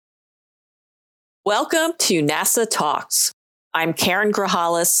Welcome to NASA Talks. I'm Karen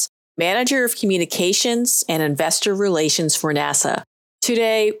Grahalis, Manager of Communications and Investor Relations for NASA.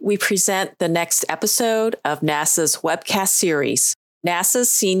 Today, we present the next episode of NASA's webcast series,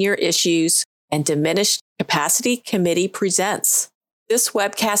 NASA's Senior Issues and Diminished Capacity Committee Presents. This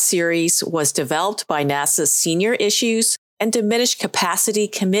webcast series was developed by NASA's Senior Issues and Diminished Capacity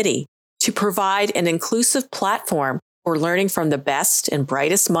Committee to provide an inclusive platform for learning from the best and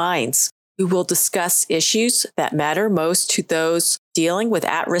brightest minds who will discuss issues that matter most to those dealing with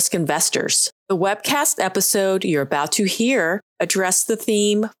at-risk investors. The webcast episode you're about to hear addressed the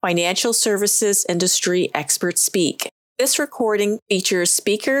theme Financial Services Industry Experts Speak. This recording features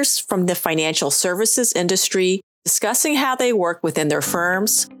speakers from the financial services industry discussing how they work within their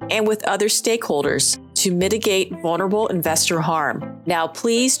firms and with other stakeholders to mitigate vulnerable investor harm. Now,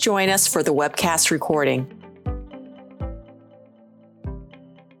 please join us for the webcast recording.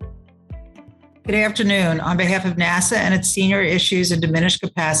 Good afternoon. On behalf of NASA and its Senior Issues and Diminished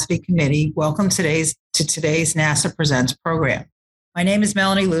Capacity Committee, welcome to today's NASA Presents program. My name is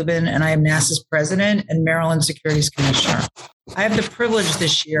Melanie Lubin, and I am NASA's President and Maryland Securities Commissioner. I have the privilege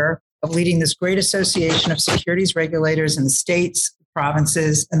this year of leading this great association of securities regulators in the states,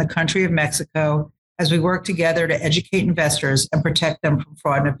 provinces, and the country of Mexico as we work together to educate investors and protect them from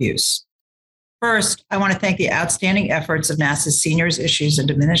fraud and abuse. First, I want to thank the outstanding efforts of NASA's Seniors Issues and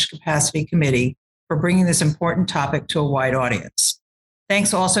Diminished Capacity Committee for bringing this important topic to a wide audience.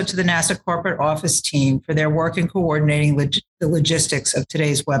 Thanks also to the NASA corporate office team for their work in coordinating the logistics of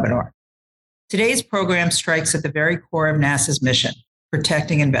today's webinar. Today's program strikes at the very core of NASA's mission,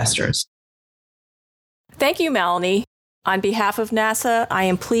 protecting investors. Thank you, Melanie. On behalf of NASA, I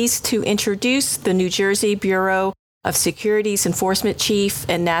am pleased to introduce the New Jersey Bureau of Securities Enforcement Chief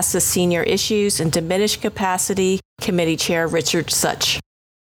and NASA Senior Issues and Diminished Capacity Committee Chair Richard Such.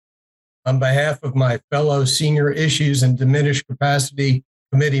 On behalf of my fellow Senior Issues and Diminished Capacity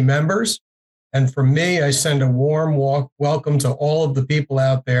Committee members, and from me, I send a warm welcome to all of the people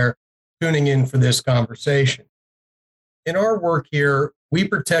out there tuning in for this conversation. In our work here, we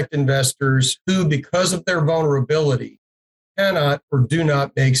protect investors who, because of their vulnerability, cannot or do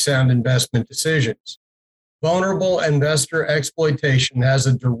not make sound investment decisions. Vulnerable investor exploitation has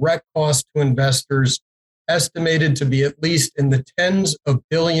a direct cost to investors estimated to be at least in the tens of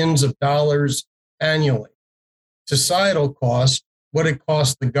billions of dollars annually. Societal cost, what it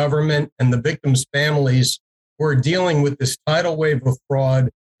costs the government and the victims' families who are dealing with this tidal wave of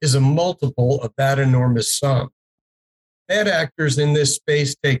fraud, is a multiple of that enormous sum. Bad actors in this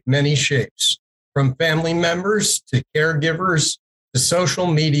space take many shapes, from family members to caregivers to social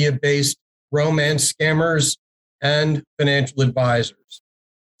media-based romance scammers, and financial advisors.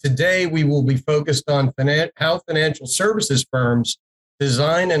 Today, we will be focused on how financial services firms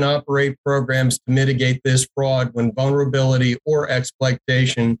design and operate programs to mitigate this fraud when vulnerability or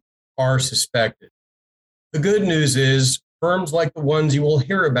exploitation are suspected. The good news is firms like the ones you will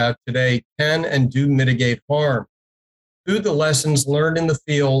hear about today can and do mitigate harm. Through the lessons learned in the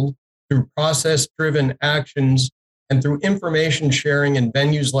field, through process-driven actions, and through information sharing in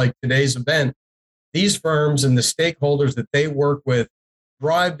venues like today's event, these firms and the stakeholders that they work with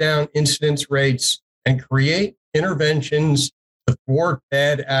drive down incidence rates and create interventions to thwart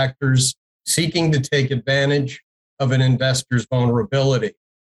bad actors seeking to take advantage of an investor's vulnerability.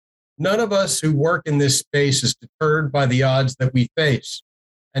 None of us who work in this space is deterred by the odds that we face,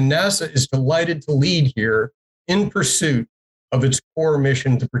 and NASA is delighted to lead here in pursuit of its core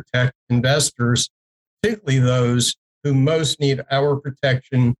mission to protect investors, particularly those who most need our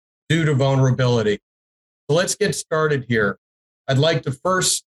protection due to vulnerability. So let's get started here. I'd like to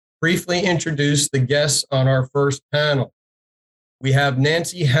first briefly introduce the guests on our first panel. We have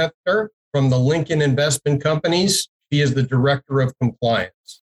Nancy Hefner from the Lincoln Investment Companies. She is the Director of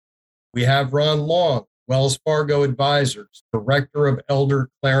Compliance. We have Ron Long, Wells Fargo Advisors, Director of Elder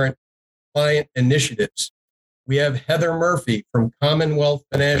Client Initiatives. We have Heather Murphy from Commonwealth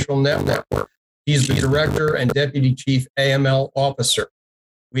Financial Network. He's the Director and Deputy Chief AML Officer.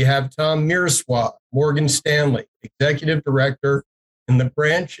 We have Tom Mirswa, Morgan Stanley, Executive Director in the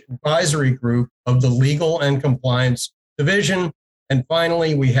Branch Advisory Group of the Legal and Compliance Division. And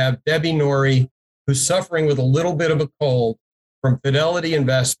finally, we have Debbie Norrie, who's suffering with a little bit of a cold, from Fidelity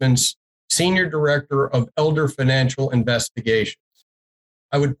Investments, Senior Director of Elder Financial Investigations.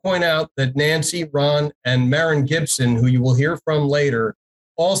 I would point out that Nancy, Ron, and Maren Gibson, who you will hear from later,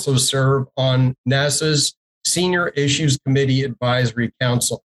 also serve on NASA's Senior Issues Committee Advisory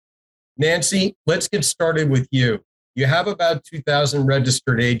Council. Nancy, let's get started with you. You have about 2,000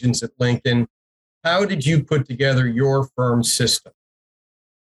 registered agents at Lincoln. How did you put together your firm's system?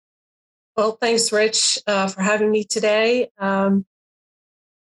 Well, thanks, Rich, for having me today.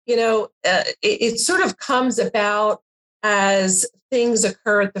 It sort of comes about as things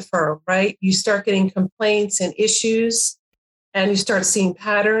occur at the firm, right? You start getting complaints and issues, and you start seeing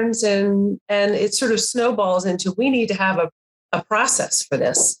patterns, and it sort of snowballs into we need to have a process for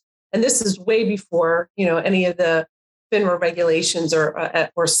this. And this is way before any of the FINRA regulations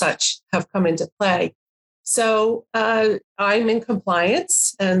or such have come into play. So I'm in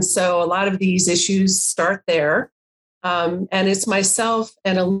compliance, and so a lot of these issues start there. And it's myself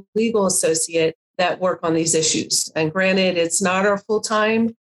and a legal associate that work on these issues. And granted, it's not our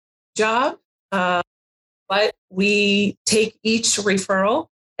full-time job, but we take each referral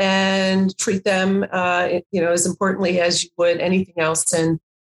and treat them, as importantly as you would anything else, and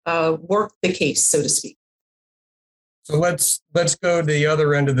work the case, so to speak. So let's go to the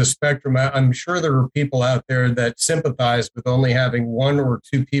other end of the spectrum. I'm sure there are people out there that sympathize with only having one or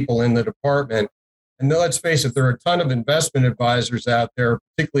two people in the department. And let's face it, there are a ton of investment advisors out there,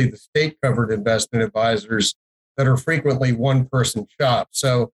 particularly the state-covered investment advisors, that are frequently one-person shops.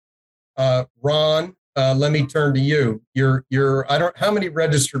 So, Ron, let me turn to you. How many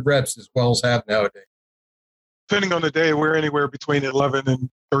registered reps does Wells have nowadays? Depending on the day, we're anywhere between 11 and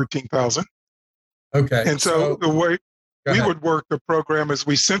 13,000. Okay. And so the way we would work the program is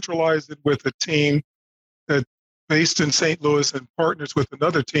we centralize it with a team that based in St. Louis and partners with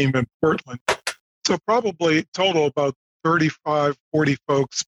another team in Portland. So probably total about 35, 40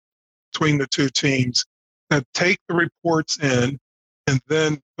 folks between the two teams that take the reports in, and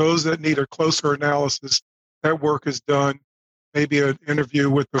then those that need a closer analysis, that work is done, maybe an interview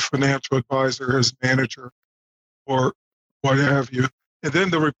with the financial advisor as manager or what have you. And then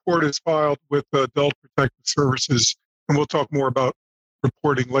the report is filed with Adult Protective Services, and we'll talk more about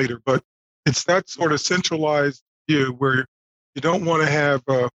reporting later. But it's that sort of centralized view where you don't want to have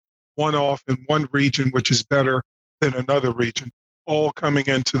one-off in one region, which is better than another region, all coming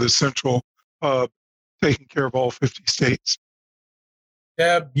into the central hub, taking care of all 50 states.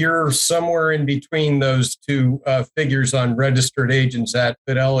 Deb, you're somewhere in between those two figures on registered agents at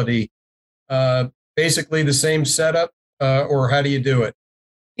Fidelity. Basically the same setup, or how do you do it?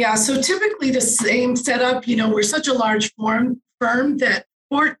 Yeah, so typically the same setup. We're such a large firm that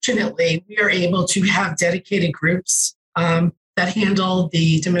fortunately we are able to have dedicated groups that handle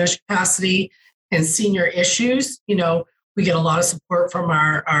the diminished capacity and senior issues. We get a lot of support from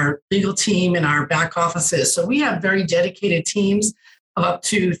our legal team and our back offices. So we have very dedicated teams of up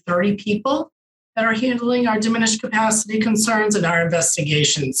to 30 people that are handling our diminished capacity concerns and our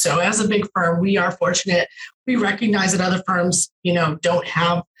investigations. So as a big firm, we are fortunate. We recognize that other firms, don't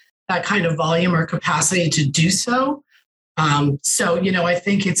have that kind of volume or capacity to do so. I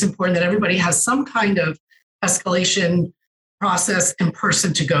think it's important that everybody has some kind of escalation process and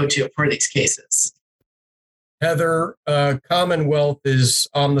person to go to for these cases. Heather, Commonwealth is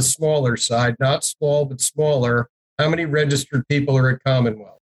on the smaller side, not small, but smaller. How many registered people are at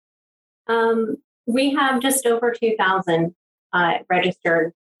Commonwealth? We have just over 2,000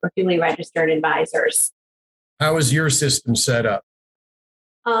 registered or duly registered advisors. How is your system set up?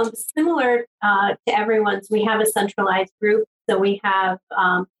 Similar to everyone's, we have a centralized group. So we have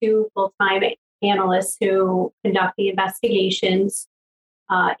 2 full-time analysts who conduct the investigations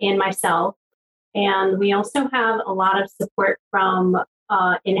and myself. And we also have a lot of support from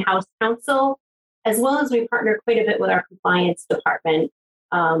in-house counsel, as well as we partner quite a bit with our compliance department,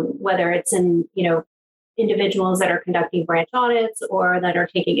 whether it's in, individuals that are conducting branch audits or that are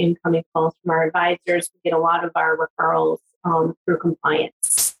taking incoming calls from our advisors. We get a lot of our referrals through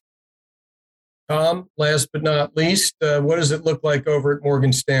compliance. Tom, last but not least, what does it look like over at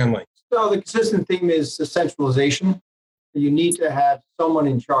Morgan Stanley? So the consistent theme is the centralization. You need to have someone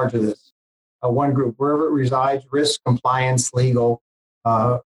in charge of this. One group, wherever it resides, risk, compliance, legal,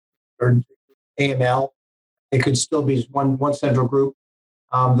 or AML. It could still be one central group.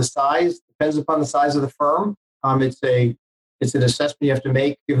 The size depends upon the size of the firm. It's an assessment you have to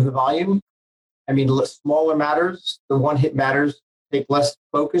make given the volume. Smaller matters, the one-hit matters take less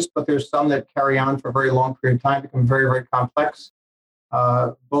focus, but there's some that carry on for a very long period of time, become very, very complex,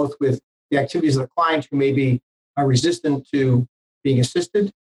 both with the activities of the client who may be resistant to being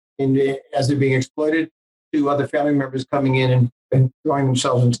assisted as they're being exploited, to other family members coming in and throwing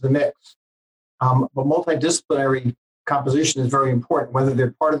themselves into the mix. But multidisciplinary composition is very important, whether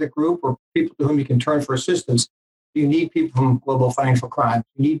they're part of the group or people to whom you can turn for assistance. You need people from global financial crime.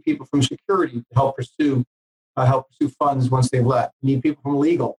 You need people from security to help pursue funds once they've left. You need people from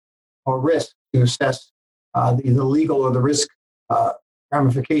legal or risk to assess the legal or the risk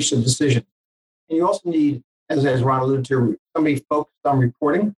ramification of decision. And you also need, as Ron alluded to, somebody focused on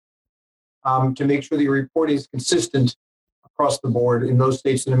reporting. to make sure that your reporting is consistent across the board in those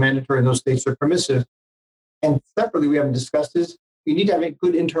states that are mandatory and those states that are permissive. And separately, we haven't discussed this, you need to have a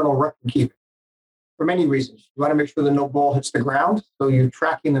good internal record keeping for many reasons. You want to make sure that no ball hits the ground, so you're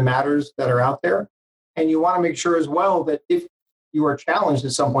tracking the matters that are out there. And you want to make sure as well that if you are challenged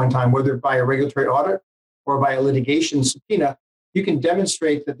at some point in time, whether by a regulatory audit or by a litigation subpoena, you can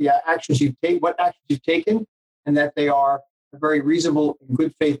demonstrate that the actions you've taken, what actions you've taken, and that they are a very reasonable and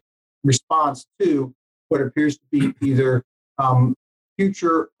good faith response to what appears to be either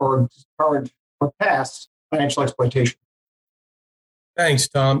future or current or past financial exploitation. Thanks,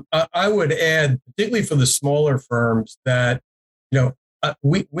 Tom. I would add, particularly for the smaller firms, that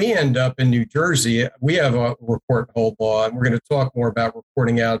we end up in New Jersey. We have a report and hold law, and we're going to talk more about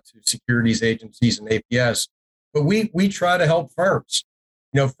reporting out to securities agencies and APS. But we try to help firms.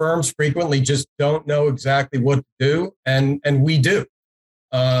 Firms frequently just don't know exactly what to do, and we do.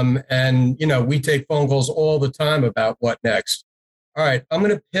 We take phone calls all the time about what next. All right, I'm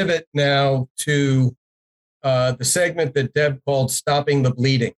going to pivot now to the segment that Deb called "Stopping the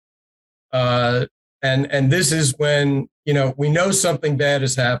Bleeding," and this is when we know something bad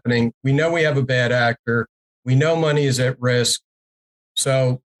is happening. We know we have a bad actor. We know money is at risk.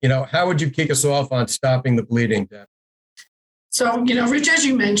 So, how would you kick us off on stopping the bleeding, Deb? So, Rich, as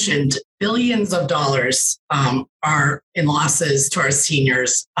you mentioned, billions of dollars are in losses to our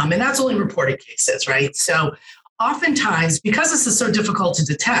seniors, and that's only reported cases, right? So oftentimes, because this is so difficult to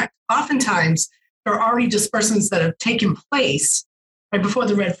detect, oftentimes there are already disbursements that have taken place right before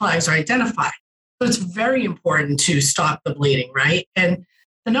the red flags are identified. So it's very important to stop the bleeding, right? And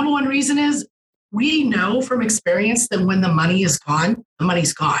the number one reason is we know from experience that when the money is gone, the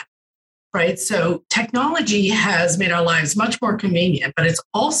money's gone, right? So technology has made our lives much more convenient, but it's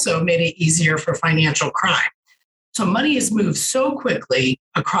also made it easier for financial crime. So money is moved so quickly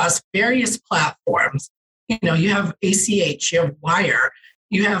across various platforms. You have ACH, you have Wire,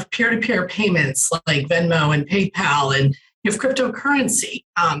 you have peer-to-peer payments like Venmo and PayPal, and you have cryptocurrency.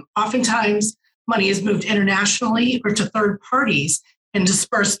 Oftentimes, money is moved internationally or to third parties and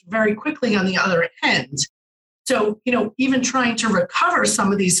dispersed very quickly on the other end. So, even trying to recover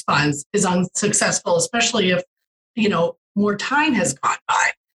some of these funds is unsuccessful, especially if, more time has gone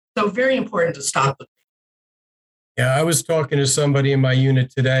by. So very important to stop them. Yeah, I was talking to somebody in my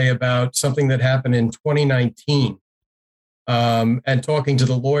unit today about something that happened in 2019 and talking to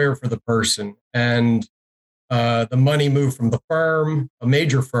the lawyer for the person. And the money moved from the firm, a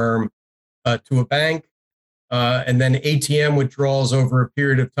major firm, to a bank, and then ATM withdrawals over a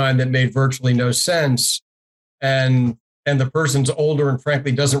period of time that made virtually no sense. And the person's older and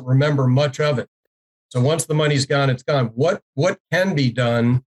frankly doesn't remember much of it. So once the money's gone, it's gone. What can be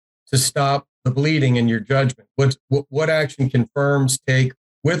done to stop the bleeding in your judgment? What action can firms take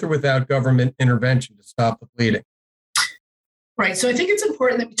with or without government intervention to stop the bleeding? Right. So I think it's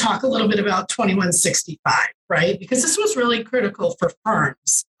important that we talk a little bit about 2165, right? Because this was really critical for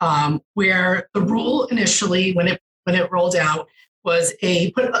firms, where the rule initially, when it rolled out, was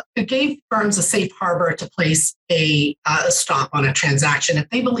it gave firms a safe harbor to place a stop on a transaction if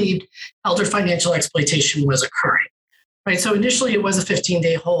they believed elder financial exploitation was occurring. Right. So initially it was a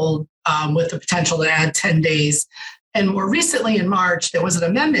 15-day hold with the potential to add 10 days. And more recently in March, there was an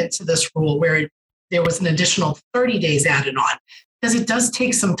amendment to this rule where there was an additional 30 days added on, because it does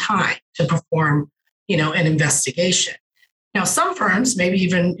take some time to perform, an investigation. Now, some firms, maybe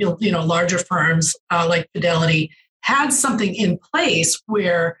even, larger firms like Fidelity, had something in place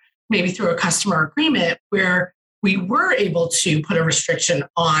where maybe through a customer agreement where we were able to put a restriction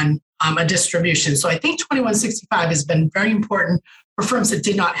on a distribution. So I think 2165 has been very important for firms that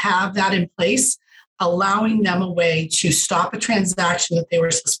did not have that in place, allowing them a way to stop a transaction that they were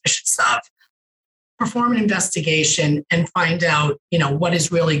suspicious of, perform an investigation, and find out, what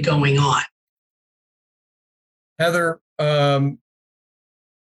is really going on. Heather,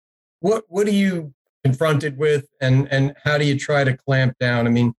 what are you confronted with, and how do you try to clamp down?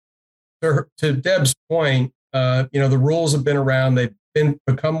 I mean, to Deb's point, the rules have been around. They've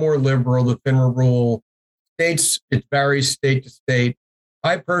become more liberal. The FINRA rule, it varies state to state.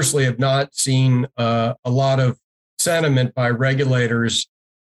 I personally have not seen a lot of sentiment by regulators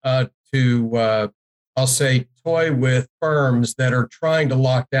to, I'll say, toy with firms that are trying to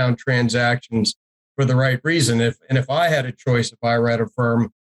lock down transactions for the right reason. If I had a choice, if I were at a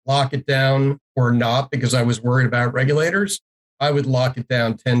firm, lock it down or not, because I was worried about regulators, I would lock it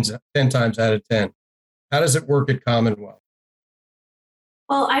down 10 times out of 10. How does it work at Commonwealth?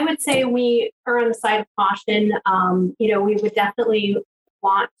 Well, I would say we are on the side of caution. We would definitely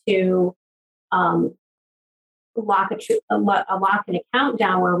want to lock an account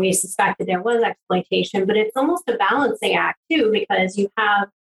down where we suspected there was exploitation, but it's almost a balancing act too, because you have,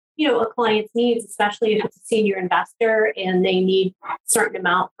 a client's needs, especially if it's a senior investor and they need a certain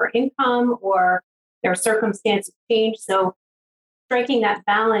amount for income or their circumstances change. So striking that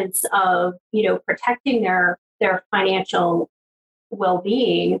balance of, protecting their financial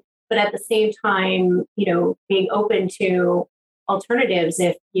well-being, but at the same time, being open to alternatives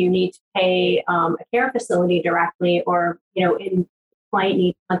if you need to pay a care facility directly or, client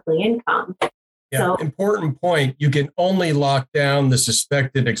needs monthly income. Yeah, so, important point. You can only lock down the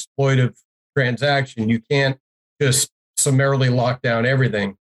suspected exploitive transaction. You can't just summarily lock down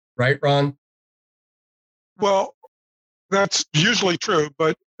everything. Right, Ron? Well, that's usually true.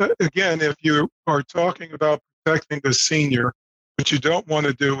 But again, if you are talking about protecting the senior, what you don't want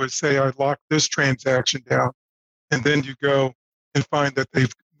to do is say, I locked this transaction down, and then you go and find that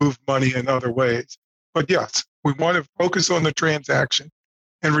they've moved money in other ways. But yes, we want to focus on the transaction.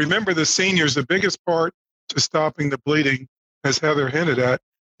 And remember, the seniors, the biggest part to stopping the bleeding, as Heather hinted at,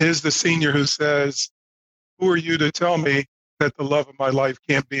 is the senior who says, who are you to tell me that the love of my life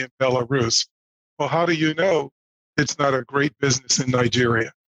can't be in Belarus? Well, how do you know it's not a great business in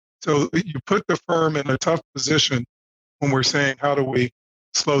Nigeria? So you put the firm in a tough position when we're saying, how do we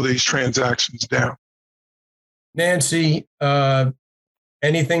slow these transactions down? Nancy,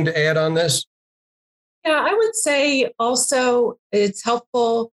 anything to add on this? Yeah, I would say also it's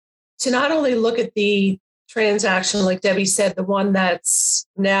helpful to not only look at the transaction, like Debbie said, the one that's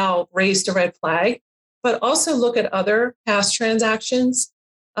now raised a red flag, but also look at other past transactions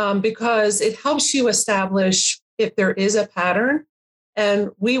because it helps you establish if there is a pattern.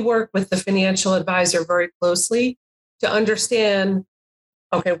 And we work with the financial advisor very closely to understand,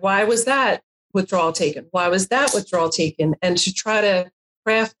 okay, why was that withdrawal taken? Why was that withdrawal taken? And to try to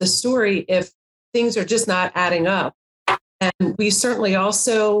craft the story if things are just not adding up. And we certainly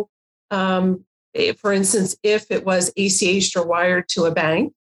also, for instance, if it was ACH or wired to a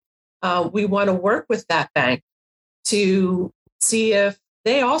bank, we want to work with that bank to see if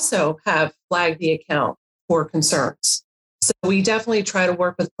they also have flagged the account for concerns. So we definitely try to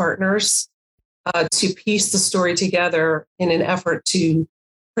work with partners to piece the story together in an effort to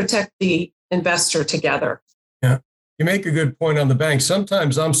protect the investor together. Yeah. You make a good point on the bank.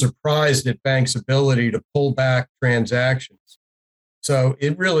 Sometimes I'm surprised at banks' ability to pull back transactions. So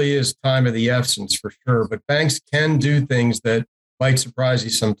it really is time of the essence for sure. But banks can do things that might surprise you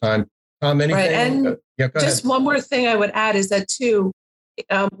sometime. Tom, anything? Right. And yeah, go just ahead. One more thing I would add is that too,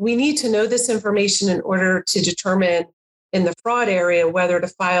 we need to know this information in order to determine in the fraud area whether to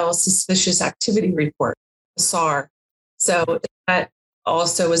file a suspicious activity report, a SAR. So that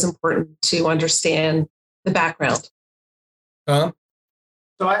also is important to understand the background. Tom?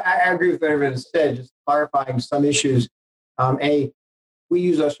 So I agree with what everyone said, just clarifying some issues. We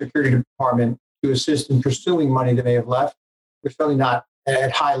use our security department to assist in pursuing money that may have left. We're certainly not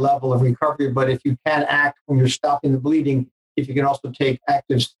at high level of recovery, but if you can act when you're stopping the bleeding, if you can also take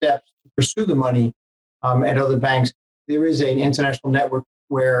active steps to pursue the money at other banks, there is an international network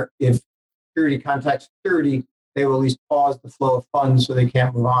where if security contacts security, they will at least pause the flow of funds so they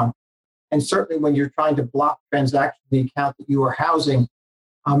can't move on. And certainly when you're trying to block transactions in the account that you are housing,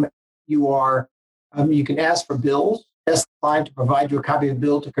 you can ask for bills, ask the client to provide you a copy of the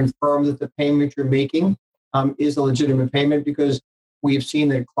bill to confirm that the payment you're making is a legitimate payment, because we've seen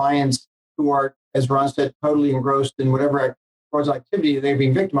that clients who are, as Ron said, totally engrossed in whatever fraudulent activity they're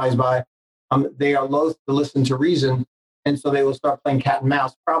being victimized by, they are loath to listen to reason. And so they will start playing cat and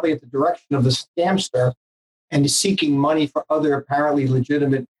mouse, probably at the direction of the scamster, and seeking money for other apparently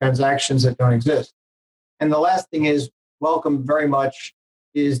legitimate transactions that don't exist. And the last thing is, welcome very much,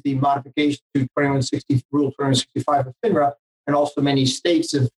 is the modification to Rule 2165 of FINRA, and also many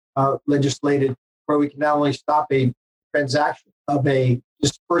states have legislated where we can not only stop a transaction of a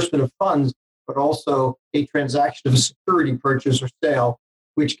disbursement of funds, but also a transaction of a security purchase or sale,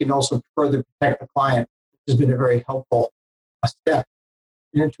 which can also further protect the client, which has been a very helpful step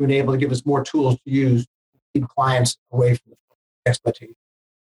to enable to give us more tools to use to keep clients away from the exploitation.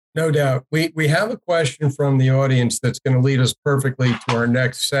 No doubt. We have a question from the audience that's going to lead us perfectly to our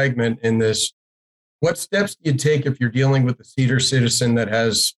next segment in this. What steps do you take if you're dealing with a senior citizen that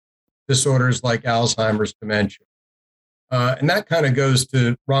has disorders like Alzheimer's, dementia? And that kind of goes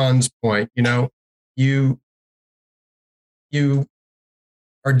to Ron's point. You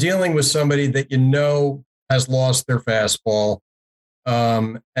are dealing with somebody that has lost their fastball.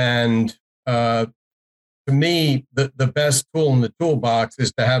 To me, the best tool in the toolbox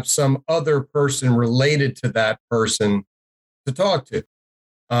is to have some other person related to that person to talk to.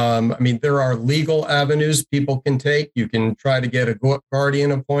 I mean, there are legal avenues people can take. You can try to get a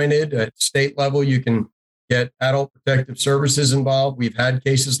guardian appointed at state level. You can get adult protective services involved. We've had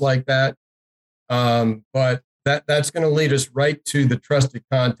cases like that. But that's going to lead us right to the trusted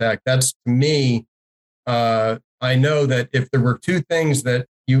contact. That's, to me, I know that if there were two things that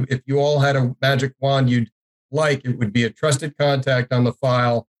if you all had a magic wand you'd like, it would be a trusted contact on the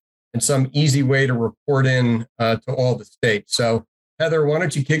file and some easy way to report in to all the states. So, Heather, why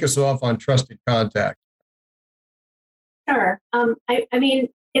don't you kick us off on trusted contact? Sure. I mean,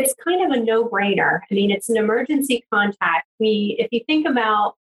 it's kind of a no-brainer. I mean, it's an emergency contact. If you think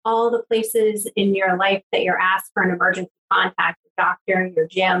about all the places in your life that you're asked for an emergency contact, your doctor, your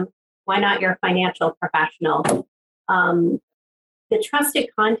gym, why not your financial professional? The trusted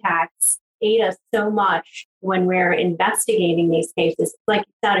contacts aid us so much when we're investigating these cases. Like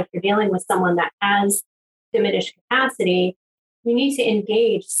you said, if you're dealing with someone that has diminished capacity, you need to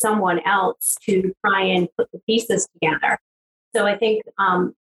engage someone else to try and put the pieces together. So I think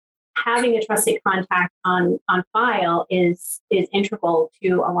having a trusted contact on file is integral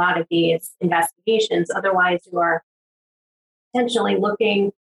to a lot of these investigations. Otherwise, you are potentially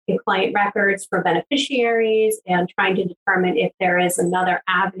looking in client records for beneficiaries and trying to determine if there is another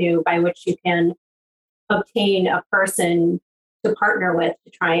avenue by which you can obtain a person to partner with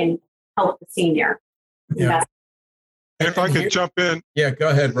to try and help the senior. Yeah. If I could jump in. Yeah, go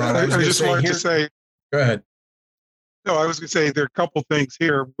ahead, Ron. I just wanted to say. Go ahead. No, I was going to say there are a couple things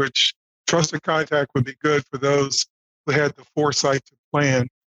here which trusted contact would be good for those who had the foresight to plan.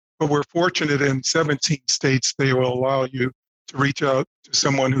 But we're fortunate in 17 states they will allow you to reach out to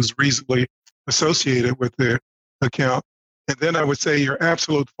someone who's reasonably associated with their account. And then I would say your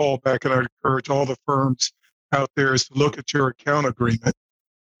absolute fallback, and I encourage all the firms out there, is to look at your account agreement,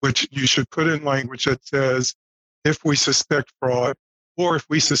 which you should put in language that says, if we suspect fraud, or if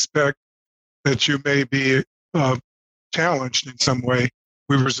we suspect that you may be challenged in some way,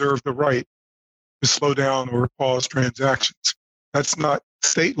 we reserve the right to slow down or pause transactions. That's not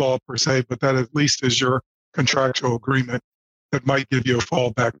state law per se, but that at least is your contractual agreement that might give you a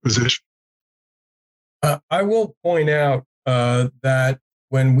fallback position. I will point out that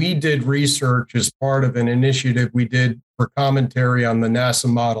when we did research as part of an initiative we did for commentary on the NASA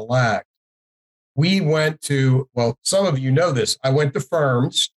Model Act, we went to, well, some of you know this, I went to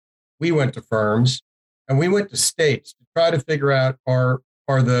firms, we went to firms, and we went to states to try to figure out are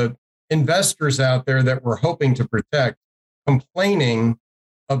the investors out there that we're hoping to protect complaining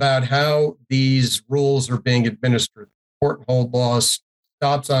about how these rules are being administered. Port and hold loss,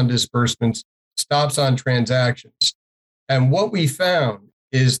 stops on disbursements, stops on transactions. And what we found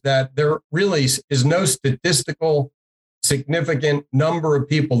is that there really is no statistical significant number of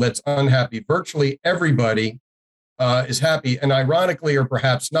people that's unhappy. Virtually everybody is happy. And ironically, or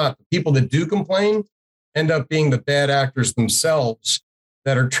perhaps not, the people that do complain end up being the bad actors themselves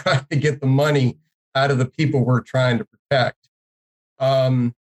that are trying to get the money out of the people we're trying to protect.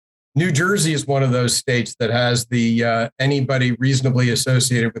 New Jersey is one of those states that has the anybody reasonably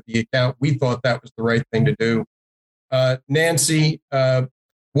associated with the account. We thought that was the right thing to do. Nancy,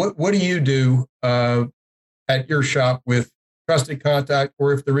 what do you do at your shop with trusted contact,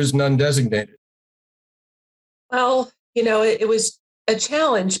 or if there is none designated? Well, it was a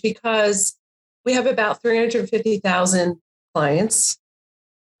challenge because we have about 350,000 clients.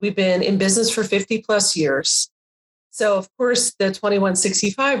 We've been in business for 50 plus years. So, of course, the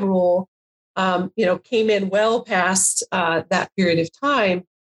 2165 rule, came in well past that period of time.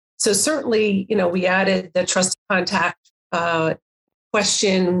 So certainly, we added the trusted contact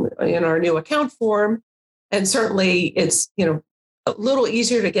question in our new account form. And certainly it's, a little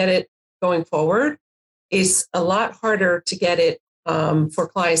easier to get it going forward. It's a lot harder to get it for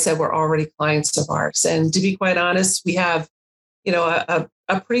clients that were already clients of ours. And to be quite honest, we have,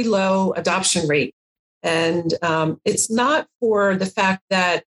 a pretty low adoption rate. And it's not for the fact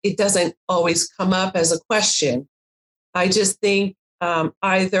that it doesn't always come up as a question. I just think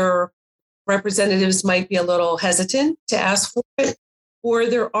either representatives might be a little hesitant to ask for it, or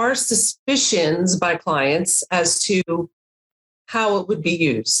there are suspicions by clients as to how it would be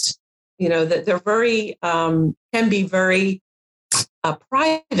used. That they're can be very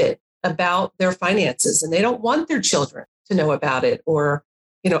private about their finances, and they don't want their children to know about it, or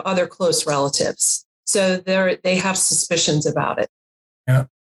other close relatives. So they have suspicions about it. Yeah.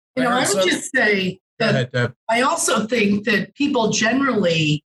 I would just say that I also think that people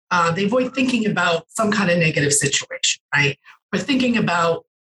generally, they avoid thinking about some kind of negative situation, right? Or thinking about,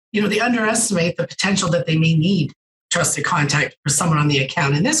 they underestimate the potential that they may need trusted contact for someone on the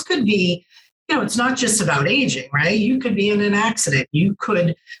account. And this could be, it's not just about aging, right? You could be in an accident. You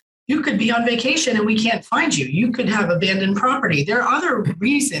could be on vacation and we can't find you. You could have abandoned property. There are other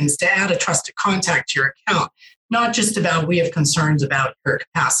reasons to add a trusted contact to your account, not just about we have concerns about your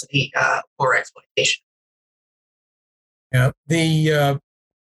capacity or exploitation. Yeah,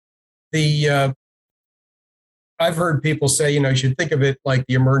 I've heard people say, you should think of it like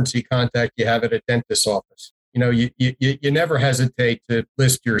the emergency contact you have at a dentist's office. You never hesitate to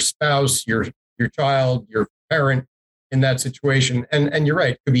list your spouse, your child, your parent in that situation. And you're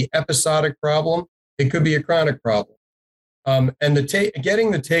right, it could be episodic problem. It could be a chronic problem. And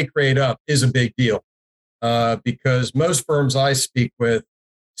getting the take rate up is a big deal because most firms I speak with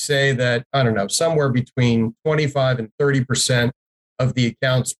say that, I don't know, somewhere between 25 and 30% of the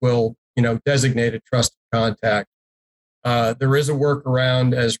accounts will, designate a trusted contact. There is a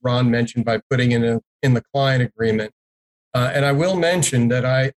workaround, as Ron mentioned, by putting in the client agreement. And I will mention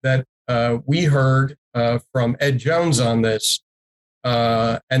that we heard from Ed Jones on this,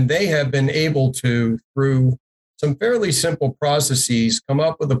 and they have been able to, through some fairly simple processes, come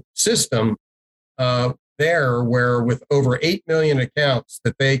up with a system there where with over 8 million accounts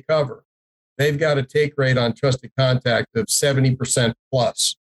that they cover, they've got a take rate on trusted contact of 70%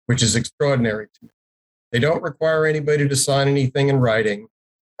 plus, which is extraordinary to me. They don't require anybody to sign anything in writing.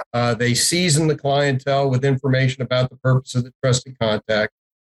 They season the clientele with information about the purpose of the trusted contact.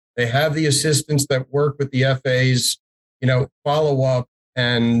 They have the assistants that work with the FAs, follow up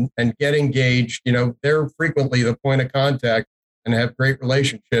and get engaged. They're frequently the point of contact and have great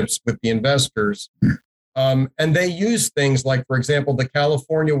relationships with the investors. And they use things like, for example, the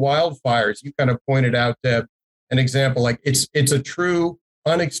California wildfires. You kind of pointed out, Deb, an example, like it's a true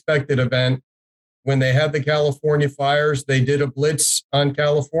unexpected event. When they had the California fires, they did a blitz on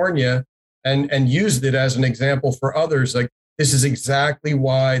California and used it as an example for others. Like, this is exactly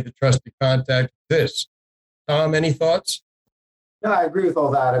why the trusted contact exists. Tom, any thoughts? No, I agree with all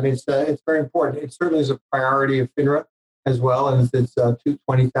that. I mean, it's very important. It certainly is a priority of FINRA as well, and it's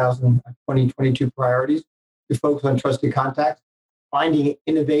 2022 priorities to focus on trusted contacts, finding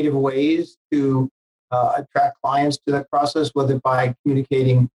innovative ways to attract clients to that process, whether by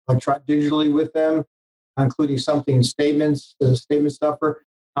communicating digitally with them, including something in statements, statement stuffer.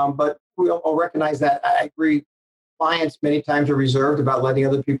 But we all recognize that. I agree. Clients many times are reserved about letting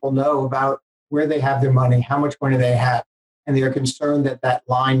other people know about where they have their money, how much money they have, and they are concerned that that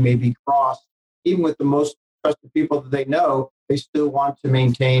line may be crossed. Even with the most trusted people that they know, they still want to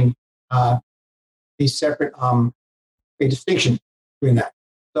maintain a separate, a distinction between that.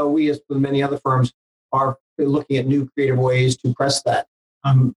 So we, as with many other firms, are looking at new creative ways to press that.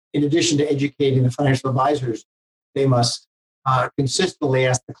 In addition to educating the financial advisors, they must consistently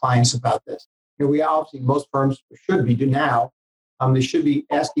ask the clients about this. We obviously, most firms should be, do now, they should be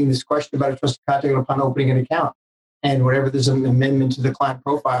asking this question about a trusted contact upon opening an account. And whatever there's an amendment to the client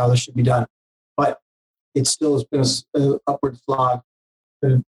profile, this should be done. But it still has been an upward slog.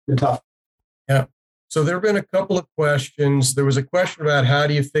 It's been tough. Yeah. So there have been a couple of questions. There was a question about how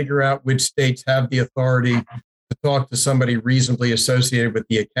do you figure out which states have the authority to talk to somebody reasonably associated with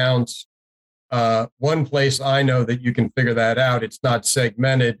the accounts. One place I know that you can figure that out, it's not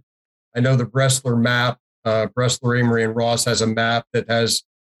segmented. I know the Bressler map, Bressler, Amory, and Ross has a map that has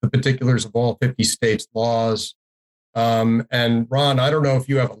the particulars of all 50 states' laws. And Ron, I don't know if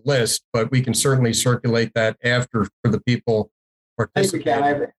you have a list, but we can certainly circulate that after for the people participating. I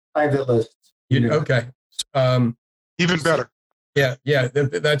think we can. I have the list. Okay. Even better. Yeah,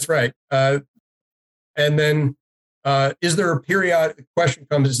 that's right. And then is there a periodic, the question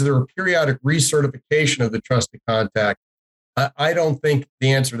comes, is there a periodic recertification of the trusted contact? I don't think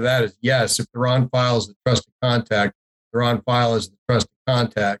the answer to that is yes. If they're on file as the trusted contact, they're on file as the trusted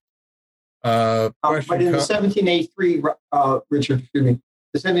contact. But in the 1783, Richard, excuse me,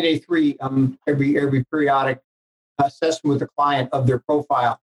 the 1783, every periodic assessment with the client of their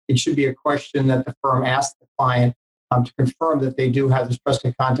profile, it should be a question that the firm asks the client to confirm that they do have this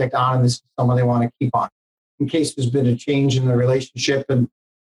trusted contact on and this is someone they want to keep on. In case there's been a change in the relationship and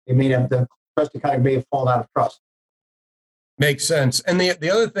they may have the trusted contact may have fallen out of trust. Makes sense. And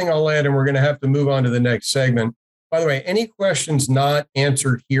the other thing I'll add, and we're going to have to move on to the next segment. By the way, any questions not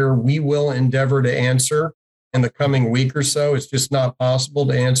answered here, we will endeavor to answer in the coming week or so. It's just not possible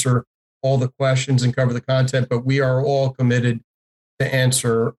to answer all the questions and cover the content, but we are all committed to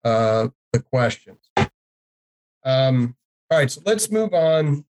answer the questions. All right, so let's move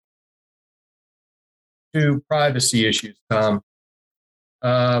on to privacy issues, Tom.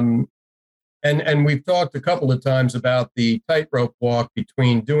 And we've talked a couple of times about the tightrope walk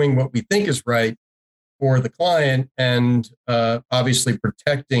between doing what we think is right for the client and obviously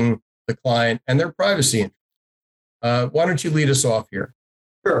protecting the client and their privacy interests. Why don't you lead us off here?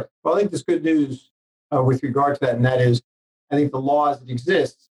 Sure. Well, I think there's good news with regard to that, and that is, I think the law as it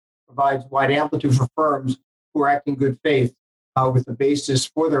exists provides wide amplitude for firms who are acting in good faith with the basis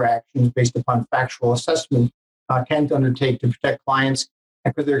for their actions based upon factual assessment can undertake to protect clients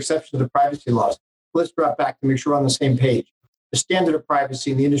and for their exception to the privacy laws. Let's drop back to make sure we're on the same page. The standard of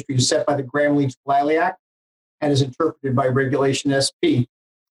privacy in the industry is set by the Gramm-Leach-Bliley Act and is interpreted by Regulation SP.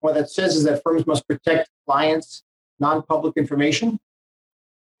 What that says is that firms must protect clients' non-public information,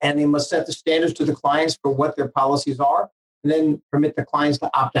 and they must set the standards to the clients for what their policies are, and then permit the clients to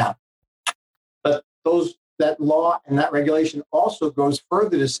opt out. But that law and that regulation also goes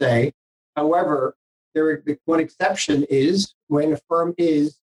further to say, however, one exception is when a firm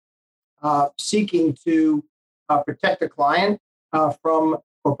is seeking to protect a client from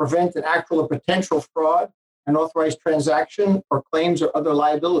or prevent an actual or potential fraud, unauthorized transaction, or claims or other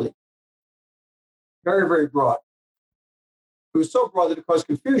liability. Very, very broad. It was so broad that it caused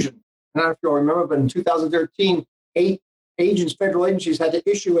confusion. And I don't know if you'll remember, but in 2013, 8 federal agencies had to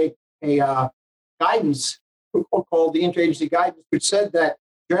issue a guidance called the Interagency Guidance, which said that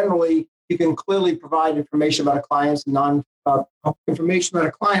generally you can clearly provide information about a client's information about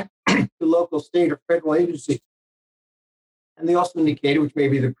a client to local, state, or federal agency. And they also indicated, which may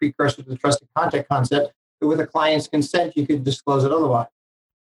be the precursor to the trusted contact concept, that with a client's consent, you could disclose it otherwise.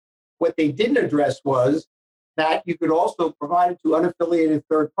 What they didn't address was that you could also provide it to unaffiliated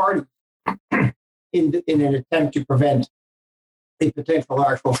third parties in an attempt to prevent a potential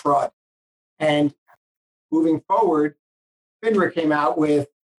or actual fraud. And moving forward, FINRA came out with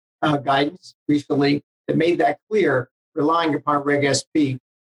guidance recently that made that clear, relying upon Reg SP,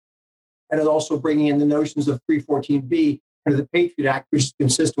 and is also bringing in the notions of 314B under the Patriot Act, which is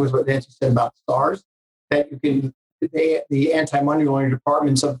consistent with what Nancy said about STARS, that the anti-money laundering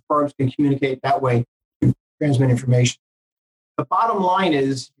departments of the firms can communicate that way to transmit information. The bottom line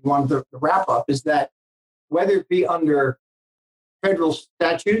is, if you want the wrap up, is that whether it be under federal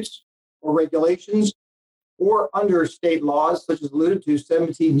statutes or regulations or under state laws, such as alluded to,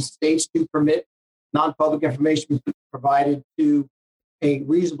 17 states do permit non-public information provided to a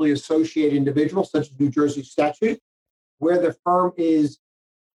reasonably associated individual, such as New Jersey statute, where the firm is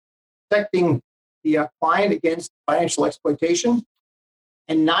protecting the client against financial exploitation.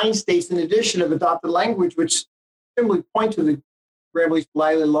 And 9 states, in addition, have adopted language which simply point to the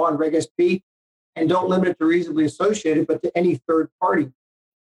Gramm-Leach-Bliley law and Reg SP and don't limit it to reasonably associated, but to any third party,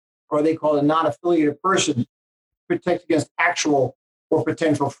 or they call it a non-affiliated person, to protect against actual or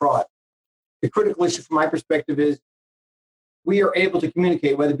potential fraud. The critical issue from my perspective is we are able to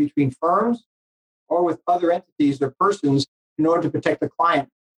communicate, whether between firms or with other entities or persons, in order to protect the client,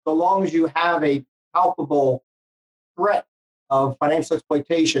 so long as you have a palpable threat of financial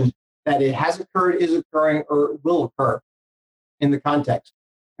exploitation that it has occurred, is occurring, or will occur in the context.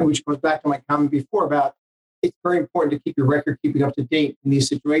 And which goes back to my comment before about it's very important to keep your record keeping up to date in these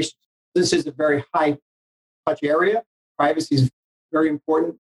situations. This is a very high touch area. Privacy is very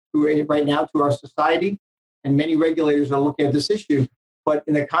important right now to our society, and many regulators are looking at this issue. But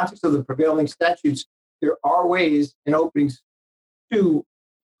in the context of the prevailing statutes, there are ways and openings to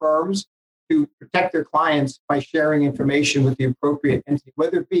firms to protect their clients by sharing information with the appropriate entity,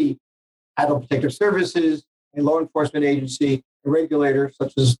 whether it be Adult Protective Services, a law enforcement agency, a regulator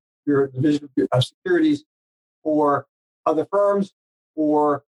such as your Division of Securities, or other firms,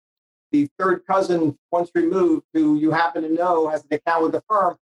 or the third cousin once removed who you happen to know has an account with the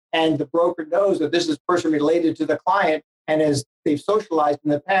firm, and the broker knows that this is a person related to the client, and as they've socialized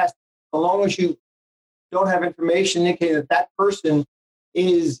in the past, so long as you don't have information indicating that that person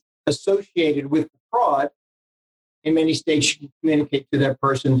is associated with the fraud, in many states you can communicate to that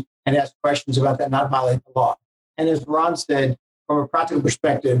person and ask questions about that, not violate the law. And as Ron said, from a practical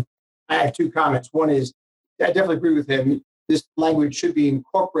perspective, I have 2 comments. One is, I definitely agree with him. This language should be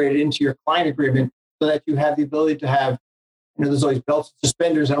incorporated into your client agreement so that you have the ability to have, there's always belts and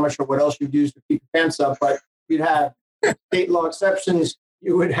suspenders. I'm not sure what else you'd use to keep your pants up, but you'd have state law exceptions.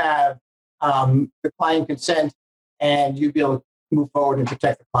 You would have the client consent, and you'd be able to move forward and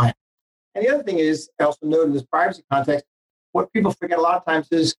protect the client. And the other thing is, I also note in this privacy context, what people forget a lot of times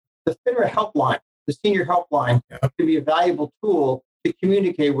is the FINRA helpline, the senior helpline, can be a valuable tool to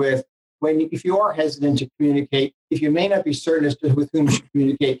communicate with if you are hesitant to communicate, if you may not be certain as to with whom you should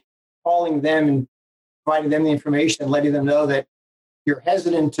communicate, calling them and providing them the information and letting them know that you're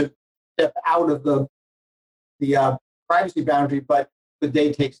hesitant to step out of the privacy boundary, but would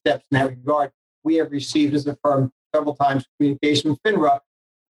they take steps in that regard? We have received as a firm several times communication with FINRA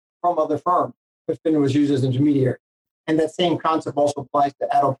from other firms, but FINRA was used as an intermediary. And that same concept also applies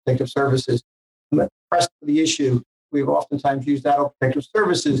to adult protective services. I'm pressed for the issue. We've oftentimes used adult protective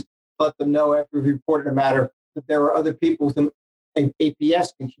services to let them know after we've reported a matter that there are other people with whom APS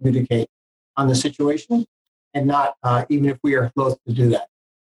can communicate on the situation, and not even if we are loath to do that.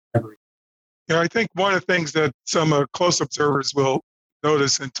 Yeah, I think one of the things that some close observers will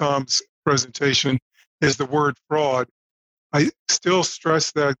notice in Tom's presentation is the word fraud. I still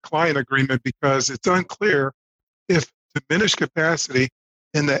stress that client agreement because it's unclear if diminished capacity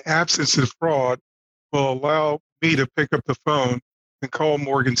in the absence of fraud will allow me to pick up the phone and call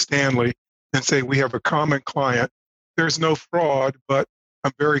Morgan Stanley and say, we have a common client. There's no fraud, but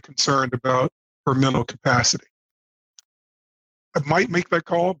I'm very concerned about her mental capacity. I might make that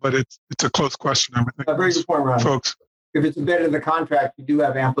call, but it's a close question. I would think. A very good point, Ron. Folks. If it's embedded in the contract, you do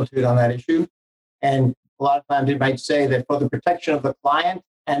have amplitude on that issue. And a lot of times it might say that for the protection of the client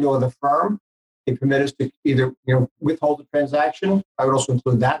and or the firm, they permit us to either withhold the transaction. I would also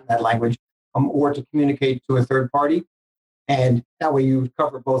include that in that language, or to communicate to a third party. And that way you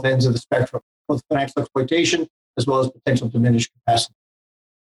cover both ends of the spectrum, both financial exploitation as well as potential diminished capacity.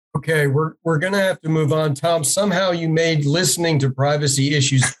 Okay, we're going to have to move on. Tom, somehow you made listening to privacy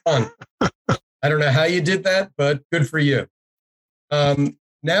issues fun. I don't know how you did that, but good for you.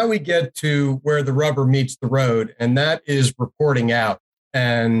 Now we get to where the rubber meets the road, and that is reporting out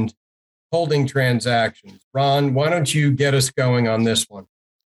and holding transactions. Ron, why don't you get us going on this one?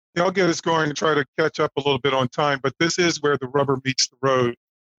 Yeah, I'll get us going and try to catch up a little bit on time, but this is where the rubber meets the road.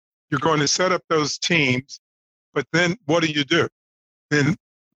 You're going to set up those teams, but then what do? And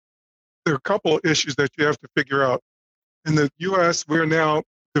there are a couple of issues that you have to figure out. In the U.S., we're now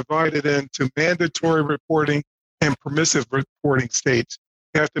divided into mandatory reporting and permissive reporting states.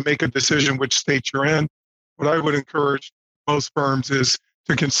 You have to make a decision which state you're in. What I would encourage most firms is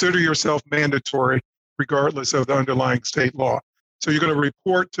to consider yourself mandatory regardless of the underlying state law. So you're going to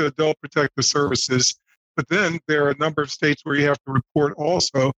report to Adult Protective Services, but then there are a number of states where you have to report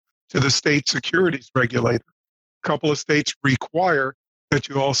also to the state securities regulator. A couple of states require that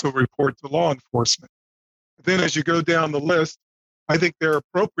you also report to law enforcement. Then as you go down the list, I think there are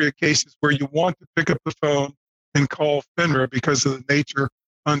appropriate cases where you want to pick up the phone and call FINRA because of the nature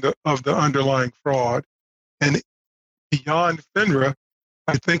of the underlying fraud. And beyond FINRA,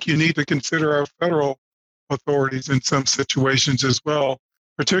 I think you need to consider our federal authorities in some situations as well,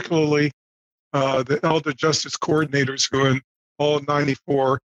 particularly the elder justice coordinators who are in all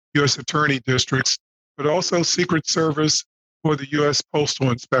 94 U.S. attorney districts, but also Secret Service or the U.S.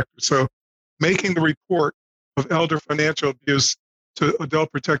 Postal Inspector. So making the report of elder financial abuse to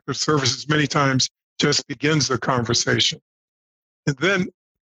Adult Protective Services many times just begins the conversation. And then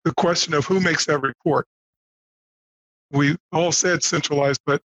the question of who makes that report. We all said centralized,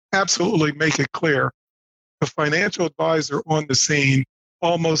 but absolutely make it clear. The financial advisor on the scene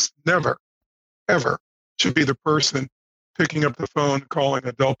almost never, ever should be the person picking up the phone, calling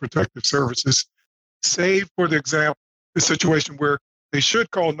Adult Protective Services, save for the example, the situation where they should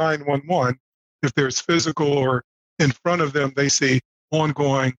call 911 if there's physical or in front of them they see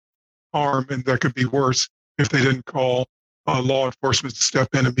ongoing harm, and that could be worse if they didn't call law enforcement to step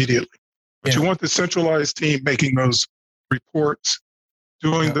in immediately. But you want the centralized team making those reports,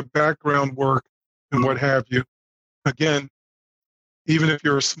 doing the background work and what have you. Again, even if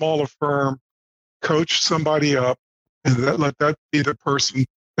you're a smaller firm, coach somebody up and let that be the person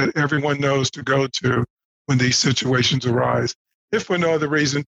that everyone knows to go to when these situations arise, if for no other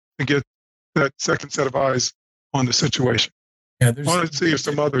reason to get that second set of eyes on the situation. I want to see if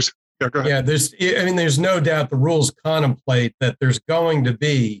some others. Yeah, go ahead. Yeah, there's no doubt the rules contemplate that there's going to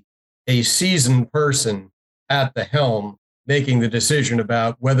be a seasoned person at the helm making the decision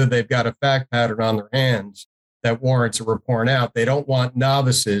about whether they've got a fact pattern on their hands that warrants a report out. They don't want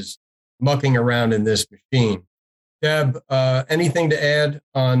novices mucking around in this machine. Deb, anything to add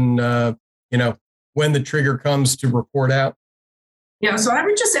on, when the trigger comes to report out? Yeah, so I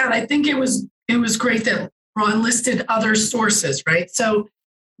would just add, I think it was great that Ron listed other sources, right? So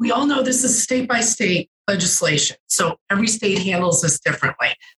we all know this is state by state legislation. So every state handles this differently.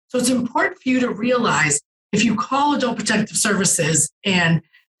 So it's important for you to realize if you call Adult Protective Services and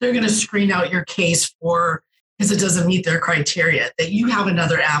they're going to screen out your case because it doesn't meet their criteria, that you have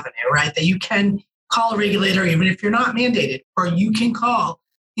another avenue, right? That you can call a regulator, even if you're not mandated, or you can call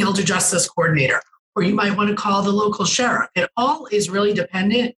the elder justice coordinator, or you might want to call the local sheriff. It all is really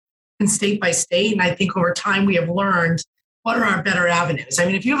dependent and state by state. And I think over time we have learned what are our better avenues. I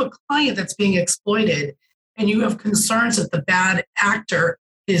mean, if you have a client that's being exploited and you have concerns that the bad actor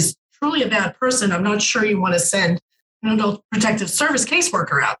is truly a bad person, I'm not sure you want to send an Adult Protective Service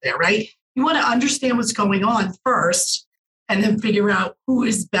caseworker out there, right? you want to understand what's going on first, and then figure out who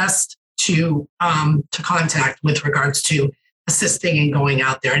is best to contact with regards to assisting and going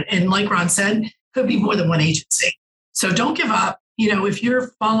out there. And like Ron said, could be more than one agency. So don't give up. If you're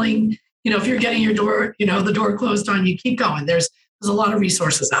falling, if you're getting your door, the door closed on you, keep going. There's a lot of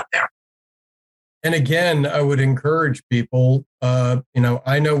resources out there. And again, I would encourage people, I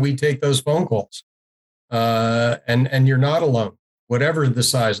know we take those phone calls and you're not alone, whatever the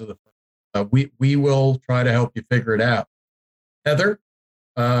size of the firm. We will try to help you figure it out. Heather,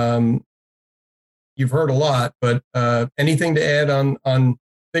 you've heard a lot, but anything to add on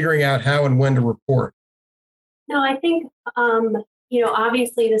figuring out how and when to report? No, I think,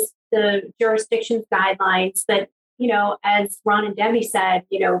 obviously the jurisdiction's guidelines, but, as Ron and Debbie said,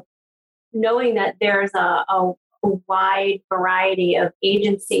 knowing that there's a wide variety of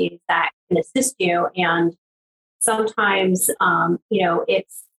agencies that can assist you. And sometimes,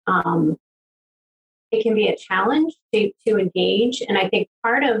 it can be a challenge to engage. And I think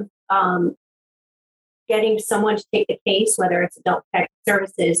part of getting someone to take the case, whether it's adult protective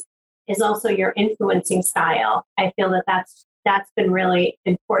services, is also your influencing style. I feel that that's been really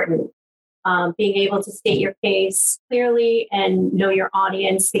important. Being able to state your case clearly and know your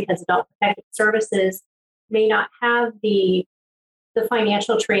audience, because adult protective services may not have the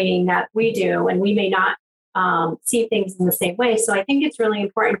financial training that we do, and we may not see things in the same way. So I think it's really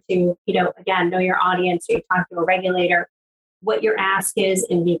important to, again, know your audience. So you talk to a regulator, what your ask is,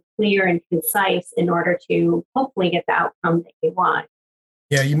 and be clear and concise in order to hopefully get the outcome that you want.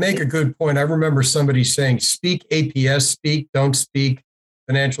 Yeah, you make a good point. I remember somebody saying, speak APS speak, don't speak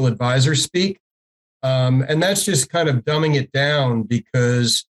financial advisor speak. And that's just kind of dumbing it down,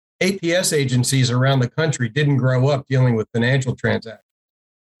 because APS agencies around the country didn't grow up dealing with financial transactions.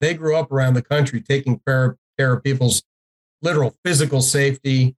 They grew up around the country taking care of people's literal physical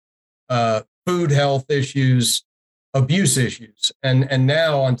safety, food health issues, abuse issues. And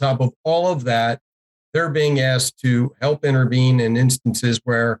now, on top of all of that, they're being asked to help intervene in instances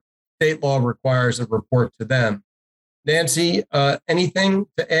where state law requires a report to them. Nancy, anything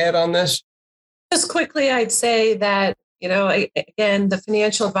to add on this? Just quickly, I'd say that, again, the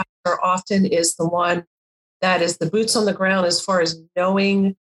financial advisor often is the one that is the boots on the ground as far as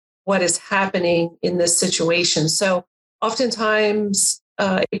knowing what is happening in this situation. So oftentimes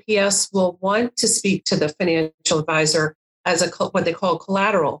APS will want to speak to the financial advisor as what they call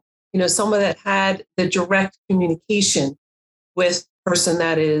collateral, someone that had the direct communication with the person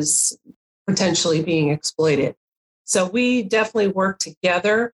that is potentially being exploited. So we definitely work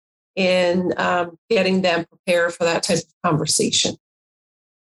together in getting them prepared for that type of conversation.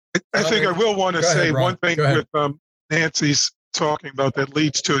 I think I will want to say one thing with Nancy's talking about that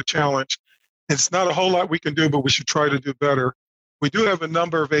leads to a challenge. It's not a whole lot we can do, but we should try to do better. We do have a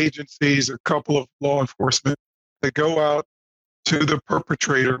number of agencies, a couple of law enforcement, that go out to the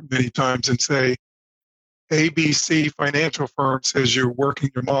perpetrator many times and say, ABC financial firm says you're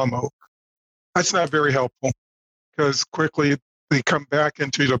working your mom over. That's not very helpful, because quickly they come back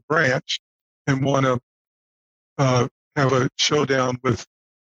into the branch and want to have a showdown with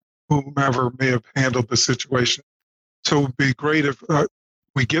whomever may have handled the situation. So it would be great if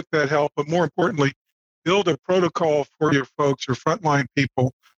we get that help, but more importantly, build a protocol for your folks, your frontline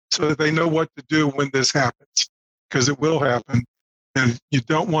people, so that they know what to do when this happens, because it will happen. And you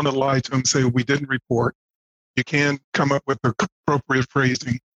don't want to lie to them and say, we didn't report. You can come up with the appropriate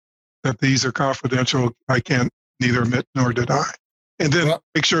phrasing that these are confidential. I can't neither admit nor deny. And then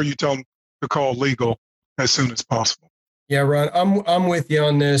make sure you tell them to call legal as soon as possible. Yeah, Ron, I'm with you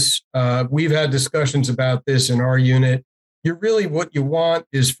on this. We've had discussions about this in our unit. What you want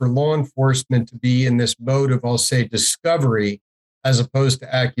is for law enforcement to be in this mode of, I'll say, discovery as opposed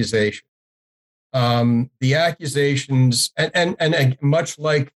to accusation. The accusations, and much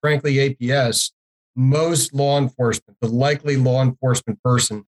like, frankly, APS, most law enforcement, the likely law enforcement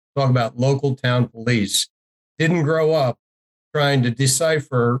person, talk about local town police, didn't grow up trying to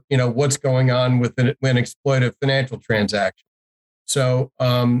decipher, what's going on with an exploitive financial transaction. So,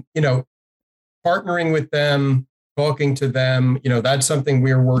 partnering with them, talking to them, that's something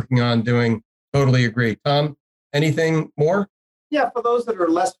we're working on doing. Totally agree. Tom, anything more? Yeah, for those that are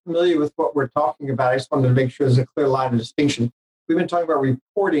less familiar with what we're talking about, I just wanted to make sure there's a clear line of distinction. We've been talking about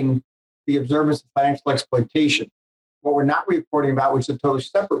reporting the observance of financial exploitation. What we're not reporting about, which is a totally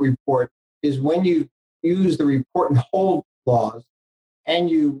separate report, is when you use the report and hold laws and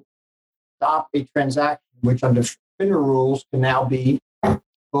you stop a transaction, which under FINRA rules can now be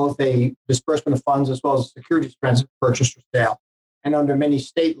both a disbursement of funds as well as a securities transit purchase or sale. And under many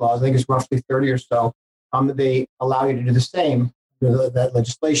state laws, I think it's roughly 30 or so, they allow you to do the same under that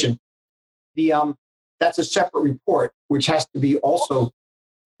legislation. That's a separate report, which has to be also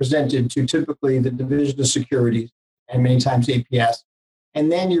presented to typically the Division of Securities and many times APS.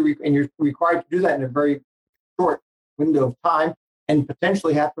 And then you're required to do that in a very short window of time and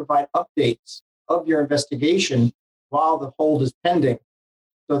potentially have to provide updates of your investigation while the hold is pending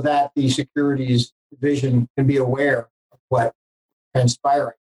so that the Securities Division can be aware of what's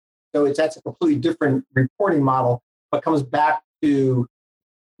transpiring. So that's a completely different reporting model, but comes back to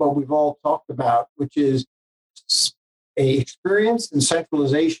what we've all talked about, which is experience and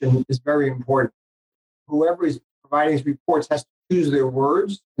centralization is very important. Whoever is providing these reports has to choose their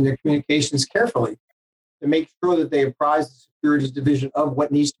words and their communications carefully to make sure that they apprise the Securities Division of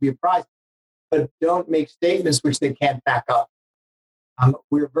what needs to be apprised, but don't make statements which they can't back up.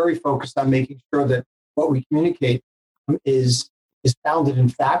 We're very focused on making sure that what we communicate is founded in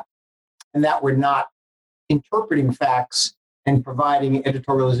fact, and that we're not interpreting facts and providing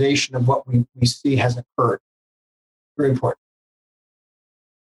editorialization of what we see has occurred. Very important.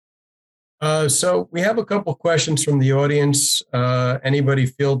 So we have a couple questions from the audience. Anybody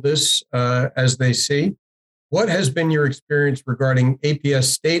field this as they see? What has been your experience regarding APS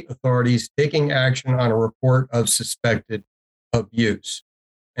state authorities taking action on a report of suspected abuse?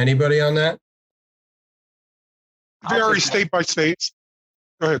 Anybody on that? Varies state by state.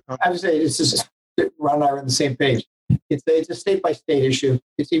 Go ahead, Tom. I would say this is Ron and I are on the same page. It's a state by state issue.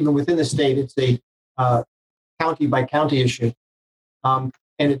 It's even within the state. It's a county by county issue, and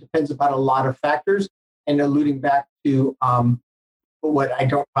it depends upon a lot of factors. And alluding back to what I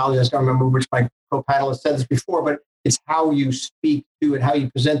don't remember which my co-panelist said this before, but it's how you speak to and how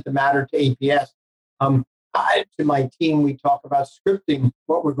you present the matter to APS. To my team, we talk about scripting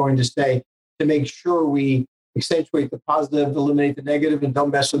what we're going to say to make sure we accentuate the positive, eliminate the negative, and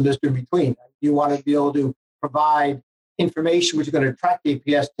don't mess with Mr. In between. You want to be able to provide information which is going to attract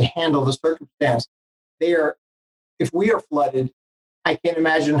APS to handle the circumstance. If we are flooded, I can't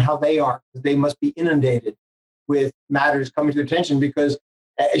imagine how they are, because they must be inundated with matters coming to their attention, because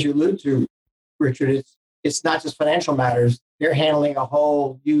as you allude to, Richard, it's not just financial matters. They're handling a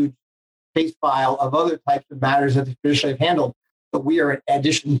whole huge case file of other types of matters that they traditionally have handled. So we are in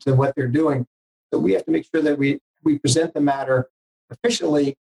addition to what they're doing. So we have to make sure that we present the matter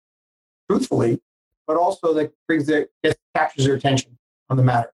efficiently, truthfully, but also that captures their attention on the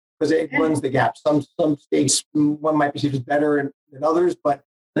matter, because it runs the gap. Some states, one might perceive as better than others, but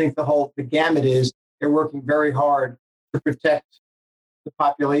I think the gamut is they're working very hard to protect the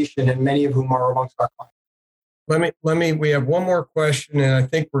population, and many of whom are amongst our clients. We have one more question, and I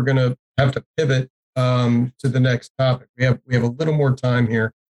think we're going to have to pivot to the next topic. We have a little more time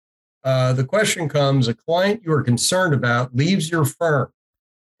here. The question comes: a client you are concerned about leaves your firm.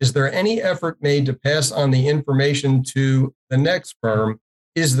 Is there any effort made to pass on the information to the next firm?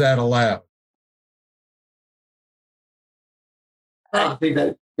 Is that allowed? I think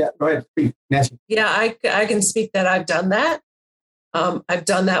that, yeah, go ahead, speak, Nancy. Yeah, I can speak that I've done that. I've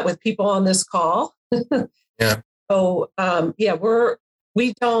done that with people on this call. Yeah. So,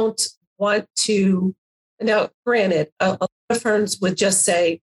 we don't want to, now granted, a lot of firms would just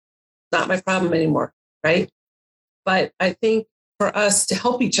say, not my problem anymore, right? But I think for us to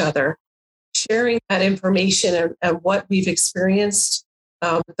help each other, sharing that information and what we've experienced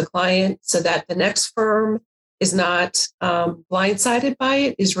with the client so that the next firm is not blindsided by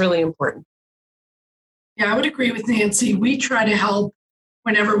it is really important. Yeah, I would agree with Nancy. We try to help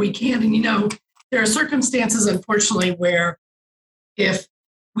whenever we can. And, there are circumstances, unfortunately, where if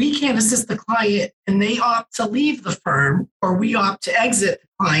we can't assist the client and they opt to leave the firm or we opt to exit the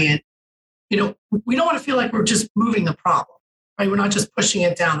client, we don't want to feel like we're just moving the problem, right? We're not just pushing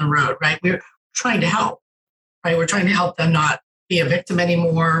it down the road, right? We're trying to help, right? We're trying to help them not be a victim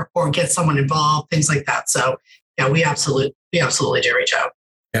anymore or get someone involved, things like that. So, yeah, we absolutely do reach out.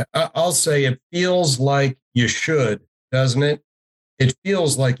 Yeah, I'll say it feels like you should, doesn't it? It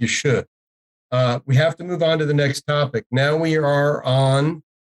feels like you should. We have to move on to the next topic. Now we are on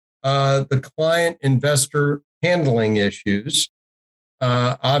the client investor handling issues.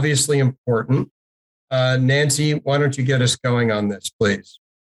 Obviously important. Nancy, why don't you get us going on this, please?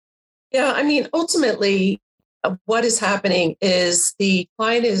 Yeah, ultimately, what is happening is the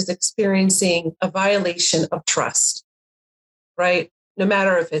client is experiencing a violation of trust, right? No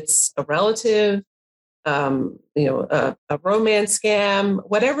matter if it's a relative, a romance scam,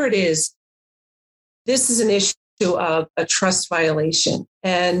 whatever it is, this is an issue of a trust violation.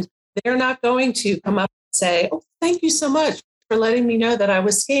 And they're not going to come up and say, oh, thank you so much for letting me know that I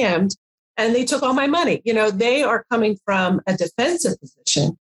was scammed and they took all my money. They are coming from a defensive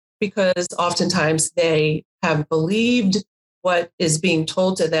position because oftentimes they have believed what is being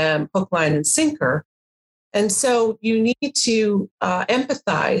told to them, hook, line, and sinker. And so you need to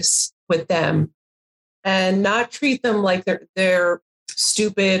empathize with them and not treat them like they're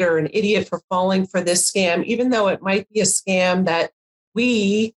stupid or an idiot for falling for this scam, even though it might be a scam that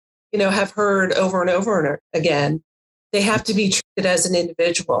we, have heard over and over again. They have to be treated as an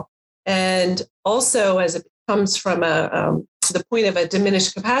individual. And also, as it comes from to the point of a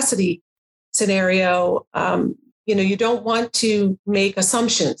diminished capacity scenario, you don't want to make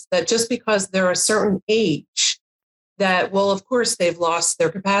assumptions that just because they're a certain age that, well, of course, they've lost their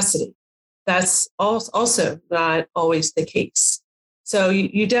capacity. That's also not always the case. So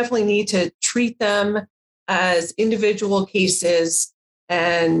you definitely need to treat them as individual cases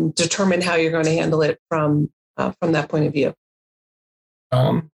and determine how you're going to handle it from that point of view.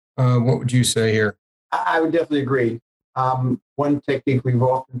 Tom, what would you say here? I would definitely agree. One technique we've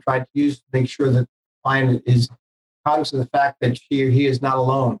often tried to use to make sure that the client is conscious of the fact that she or he is not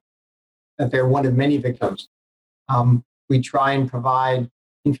alone, that they're one of many victims. We try and provide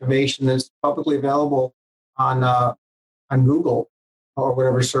information that's publicly available on Google or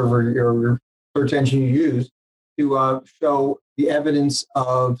whatever server your search engine you use to show the evidence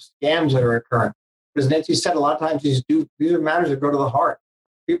of scams that are occurring. Because Nancy said, a lot of times these are matters that go to the heart.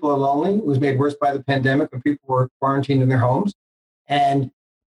 People are lonely. It was made worse by the pandemic when people were quarantined in their homes. And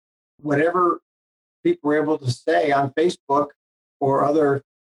whatever people were able to say on Facebook or other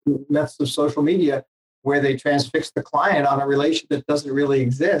methods of social media where they transfix the client on a relation that doesn't really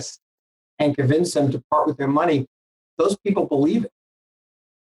exist and convince them to part with their money, those people believe it.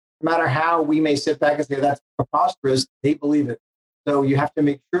 No matter how we may sit back and say that's preposterous, they believe it. So you have to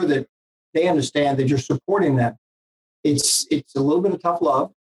make sure that they understand that you're supporting them. It's a little bit of tough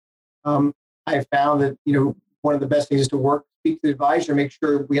love. I found that, one of the best things is to speak to the advisor, make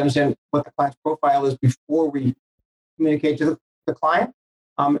sure we understand what the client's profile is before we communicate to the client.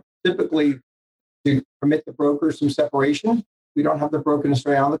 Typically, to permit the broker some separation. We don't have the broker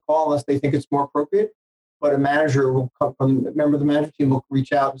necessarily on the call unless they think it's more appropriate, but a manager will come from a member of the management team will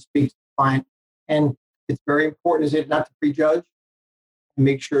reach out and speak to the client. And it's very important, is it not to prejudge, and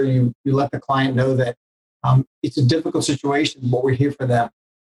make sure you let the client know that it's a difficult situation, but we're here for them.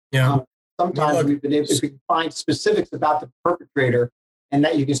 Yeah. Sometimes we've been able to find specifics about the perpetrator, and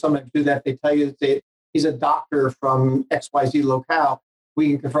that you can sometimes do that. They tell you that he's a doctor from XYZ locale.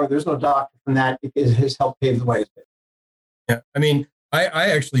 We can confirm there's no doctor from that. It has helped pave the way. Yeah. I mean, I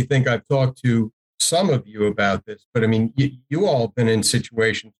actually think I've talked to some of you about this, but I mean, you all have been in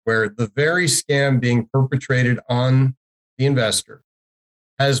situations where the very scam being perpetrated on the investor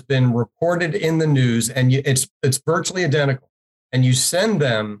has been reported in the news, and it's virtually identical. And you send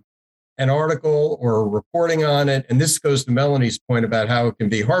them an article or reporting on it, and this goes to Melanie's point about how it can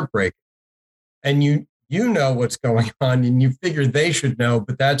be heartbreaking. And you know what's going on, and you figure they should know,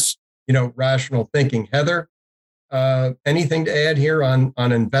 but that's rational thinking. Heather, anything to add here on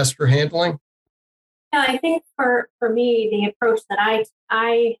investor handling? Yeah, I think for me, the approach that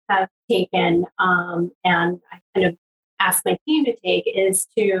I have taken, and I kind of ask my team to take, is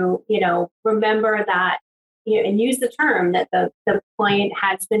to remember that and use the term that the client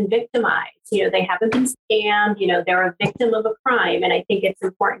has been victimized. They haven't been scammed. They're a victim of a crime, and I think it's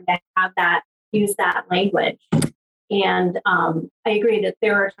important to have that. Use that language. And I agree that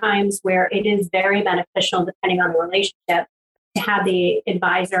there are times where it is very beneficial, depending on the relationship, to have the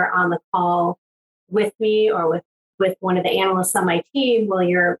advisor on the call with me or with one of the analysts on my team while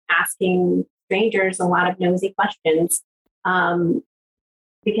you're asking strangers a lot of nosy questions.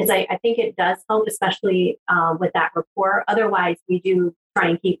 Because I think it does help, especially with that rapport. Otherwise, we do try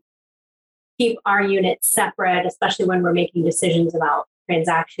and keep our units separate, especially when we're making decisions about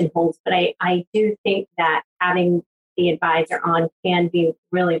transaction holds. But I do think that having the advisor on can be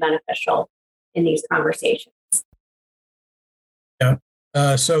really beneficial in these conversations. Yeah.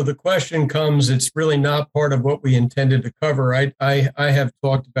 So the question comes, it's really not part of what we intended to cover. I have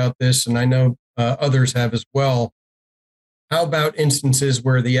talked about this, and I know others have as well. How about instances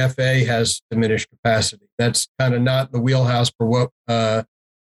where the FA has diminished capacity? That's kind of not in the wheelhouse for what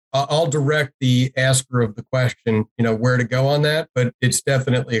I'll direct the asker of the question, where to go on that, but it's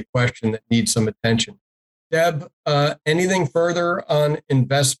definitely a question that needs some attention. Deb, anything further on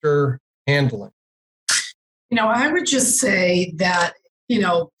investor handling? I would just say that,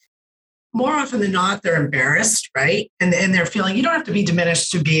 more often than not, they're embarrassed, right? And they're feeling you don't have to be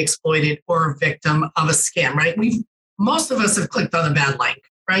diminished to be exploited or a victim of a scam, right? Most of us have clicked on a bad link,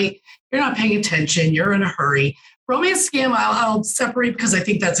 right? You're not paying attention. You're in a hurry. Romance scam, I'll separate because I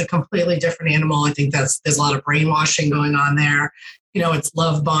think that's a completely different animal. I think there's a lot of brainwashing going on there. It's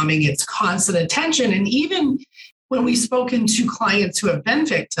love bombing. It's constant attention. And even when we've spoken to clients who have been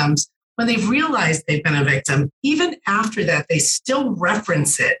victims, when they've realized they've been a victim, even after that, they still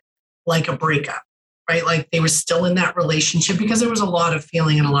reference it like a breakup, right? Like they were still in that relationship because there was a lot of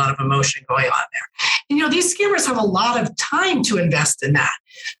feeling and a lot of emotion going on there. And, these scammers have a lot of time to invest in that.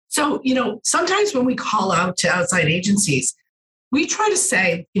 So, sometimes when we call out to outside agencies, we try to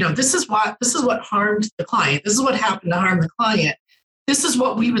say, this is what harmed the client. This is what happened to harm the client. This is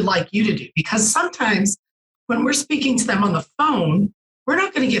what we would like you to do. Because sometimes when we're speaking to them on the phone, we're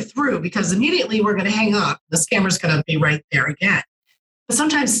not going to get through because immediately we're going to hang up. The scammer's going to be right there again. But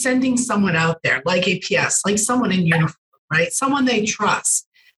sometimes sending someone out there, like APS, like someone in uniform, right? Someone they trust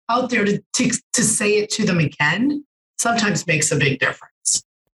out there to say it to them again, sometimes makes a big difference.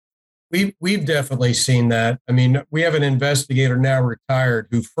 We've definitely seen that. I mean, we have an investigator now retired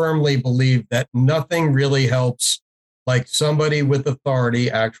who firmly believed that nothing really helps like somebody with authority,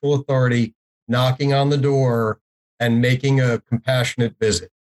 actual authority, knocking on the door and making a compassionate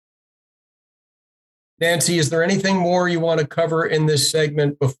visit. Nancy, is there anything more you want to cover in this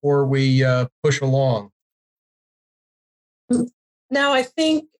segment before we push along? No, I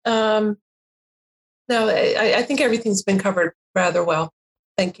think I think everything's been covered rather well.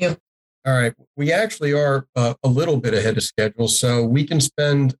 Thank you. All right. We actually are a little bit ahead of schedule, so we can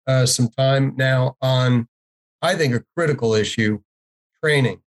spend some time now on, I think, a critical issue,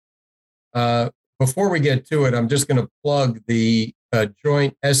 training. Before we get to it, I'm just going to plug the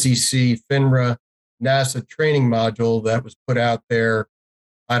joint SEC, FINRA, NASA training module that was put out there.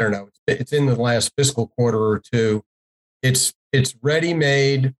 I don't know. It's in the last fiscal quarter or two. It's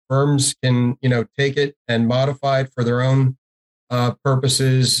ready-made. Firms can, take it and modify it for their own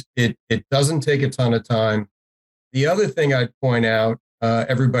purposes. It doesn't take a ton of time. The other thing I'd point out,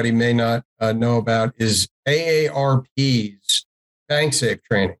 everybody may not know about, is AARP's BankSafe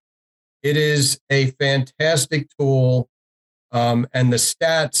training. It is a fantastic tool, and the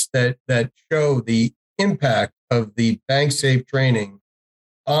stats that show the impact of the BankSafe training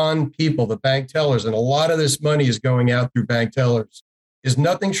on people, the bank tellers, and a lot of this money is going out through bank tellers, is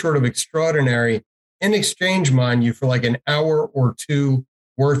nothing short of extraordinary. In exchange, mind you, for like an hour or two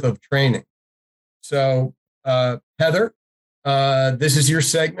worth of training. So, Heather, this is your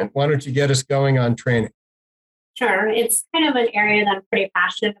segment. Why don't you get us going on training? Sure. It's kind of an area that I'm pretty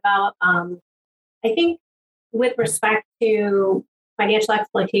passionate about. I think with respect to financial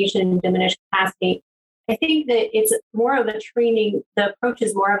exploitation, diminished capacity, I think that it's more of a training, the approach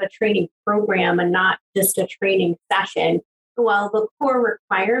is more of a training program and not just a training session. While the core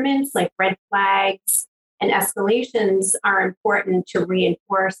requirements like red flags and escalations are important to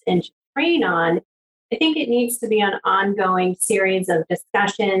reinforce and to train on, I think it needs to be an ongoing series of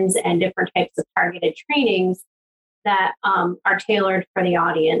discussions and different types of targeted trainings that are tailored for the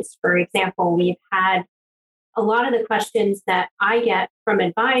audience. For example, we've had a lot of the questions that I get from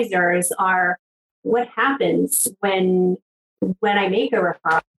advisors are, what happens when I make a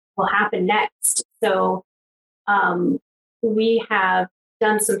referral? What will happen next? So we have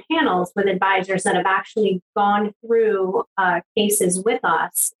done some panels with advisors that have actually gone through cases with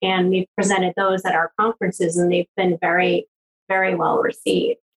us, and we've presented those at our conferences, and they've been very, very well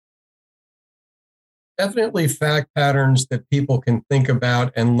received. Definitely fact patterns that people can think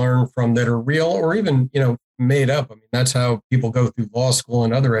about and learn from that are real or even, made up. I mean, that's how people go through law school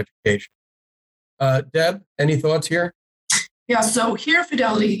and other education. Deb, any thoughts here? Yeah, so here at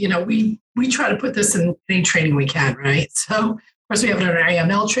Fidelity, we try to put this in any training we can, right? So, of course, we have it in our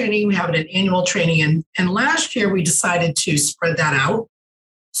AML training, we have it in annual training, and last year we decided to spread that out.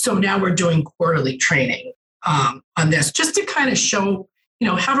 So now we're doing quarterly training on this, just to kind of show,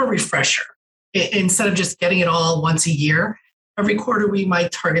 have a refresher. Instead of just getting it all once a year, every quarter we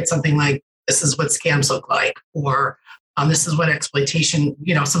might target something like, this is what scams look like, or this is what exploitation,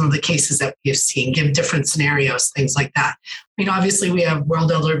 some of the cases that we've seen, give different scenarios, things like that. I mean, obviously we have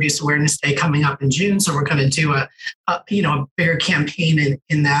World Elder Abuse Awareness Day coming up in June, so we're going to do a bigger campaign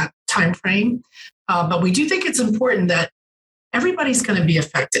in that time frame. But we do think it's important that everybody's going to be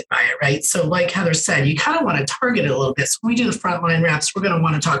affected by it, right? So like Heather said, you kind of want to target it a little bit. So when we do the frontline reps, we're going to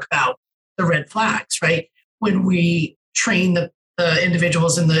want to talk about the red flags, right? When we train the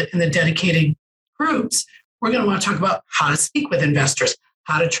individuals in the dedicated groups, we're going to want to talk about how to speak with investors,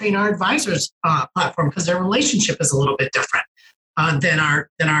 how to train our advisors platform, because their relationship is a little bit different than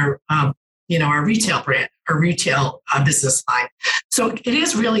our retail brand, our retail business line. So it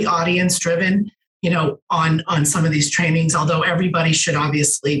is really audience driven, on some of these trainings, although everybody should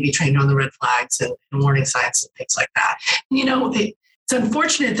obviously be trained on the red flags and warning signs and things like that. It's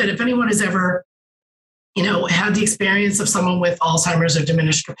unfortunate that if anyone has ever, had the experience of someone with Alzheimer's or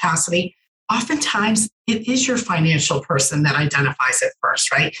diminished capacity, oftentimes it is your financial person that identifies it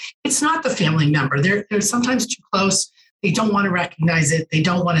first, right? It's not the family member. They're sometimes too close. They don't want to recognize it. They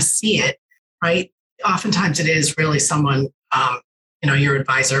don't want to see it, right? Oftentimes it is really someone, your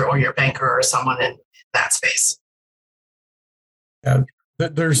advisor or your banker or someone in that space. Yeah,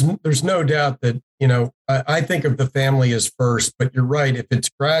 there's no doubt that, I think of the family as first, but you're right. If it's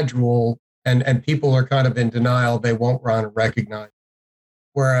gradual and people are kind of in denial, they won't run and recognize.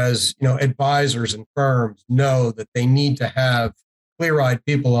 Whereas, advisors and firms know that they need to have clear-eyed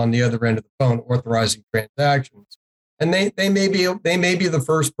people on the other end of the phone authorizing transactions. And they may be the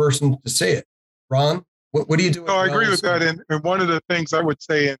first person to see it. Ron, what do you do? No, I agree with that. And one of the things I would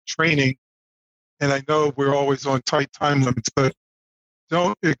say in training, and I know we're always on tight time limits, but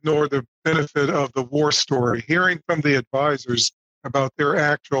don't ignore the benefit of the war story. Hearing from the advisors about their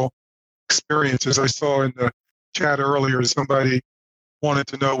actual experiences. I saw in the chat earlier, somebody wanted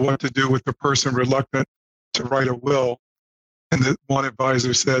to know what to do with the person reluctant to write a will. And the one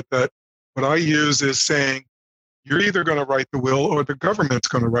advisor said that what I use is saying, you're either going to write the will or the government's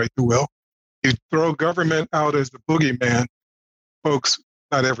going to write the will. You throw government out as the boogeyman. Folks,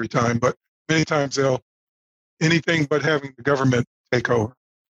 not every time, but many times they'll anything but having the government take over.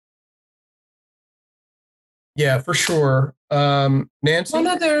 Yeah, for sure. Nancy? One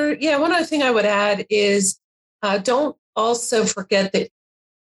other thing I would add is don't also forget that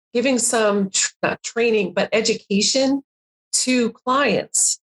giving some, not training, but education to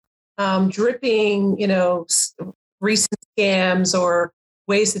clients, dripping, recent scams or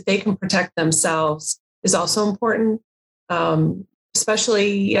ways that they can protect themselves is also important.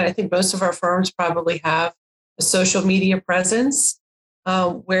 Especially, I think most of our firms probably have a social media presence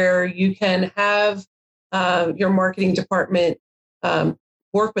where you can have your marketing department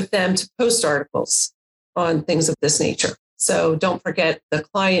work with them to post articles on things of this nature. So don't forget the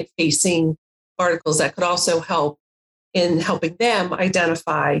client-facing articles that could also help in helping them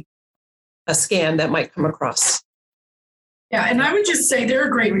identify a scam that might come across. Yeah, and I would just say there are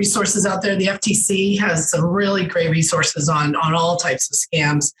great resources out there. The FTC has some really great resources on all types of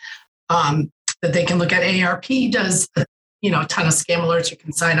scams that they can look at. AARP does a ton of scam alerts you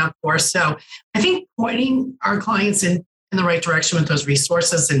can sign up for. So I think pointing our clients in the right direction with those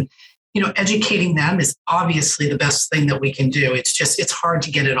resources and educating them is obviously the best thing that we can do. It's hard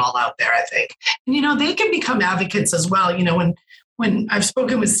to get it all out there, I think. And they can become advocates as well. When I've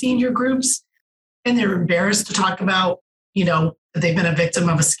spoken with senior groups and they're embarrassed to talk about that they've been a victim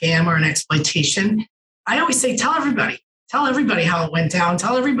of a scam or an exploitation, I always say, tell everybody how it went down.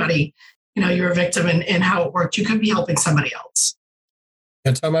 Tell everybody, you're a victim and how it worked. You could be helping somebody else.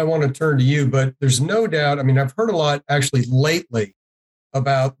 Yeah, Tom, I want to turn to you, but there's no doubt. I mean, I've heard a lot actually lately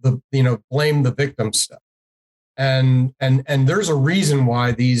about the, blame the victim stuff. And there's a reason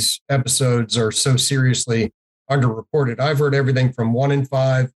why these episodes are so seriously underreported. I've heard everything from 1 in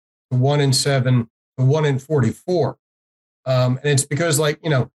 5 to 1 in 7 to 1 in 44. And it's because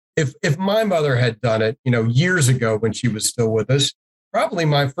if my mother had done it, years ago when she was still with us, probably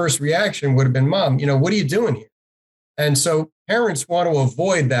my first reaction would have been, Mom, what are you doing here? And so parents want to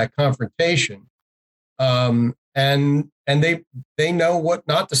avoid that confrontation. And they know what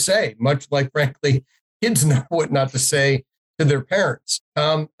not to say, much like, frankly, kids know what not to say to their parents.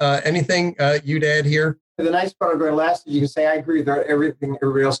 Anything you'd add here? The nice part of going last is you can say, I agree with everything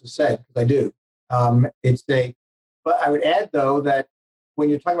everybody else has said, because I do. But I would add, though, that when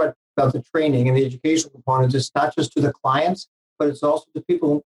you're talking about the training and the educational components, it's not just to the clients, but it's also to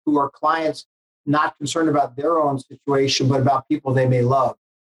people who are clients, not concerned about their own situation, but about people they may love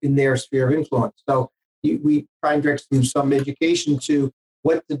in their sphere of influence. So we try and direct some education to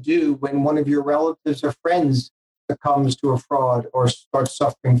what to do when one of your relatives or friends succumbs to a fraud or starts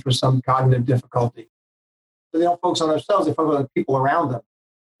suffering from some cognitive difficulty. So they don't focus on themselves, they focus on the people around them.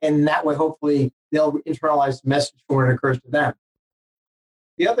 And that way, hopefully, they'll internalize the message when it occurs to them.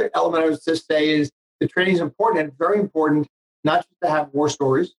 The other element I was just say is the training is important, and very important, not just to have war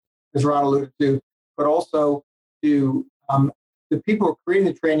stories, as Ron alluded to, but also to the people who are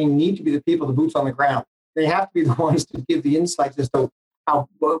creating the training need to be the people, the boots on the ground. They have to be the ones to give the insights as to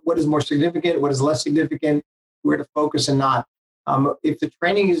what is more significant, what is less significant, where to focus and not. If the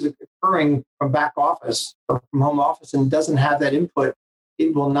training is occurring from back office or from home office and doesn't have that input,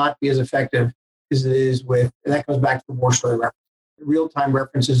 it will not be as effective as it is with, and that comes back to the war story reference, real-time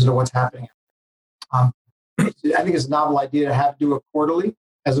references to what's happening. I think it's a novel idea to do it quarterly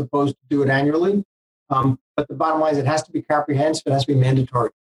as opposed to do it annually. But the bottom line is it has to be comprehensive, it has to be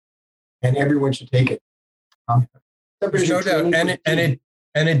mandatory, and everyone should take it. There's no doubt, and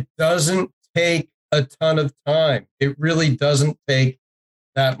it doesn't take a ton of time. It really doesn't take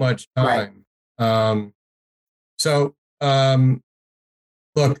that much time. Right.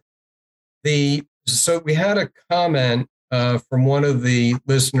 Look, so we had a comment from one of the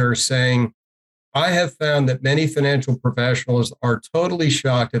listeners saying, I have found that many financial professionals are totally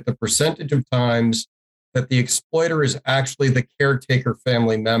shocked at the percentage of times that the exploiter is actually the caretaker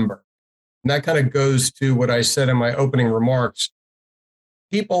family member. And that kind of goes to what I said in my opening remarks.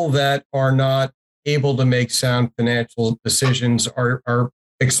 People that are not able to make sound financial decisions are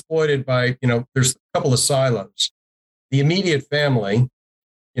exploited by, there's a couple of silos. The immediate family,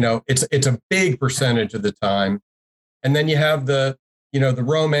 it's a big percentage of the time. And then you have the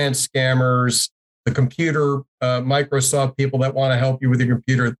romance scammers, the computer, Microsoft people that want to help you with your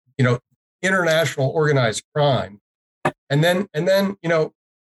computer, international organized crime. And then,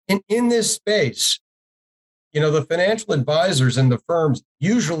 in this space, the financial advisors and the firms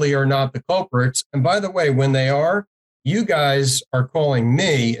usually are not the culprits. And by the way, when they are, you guys are calling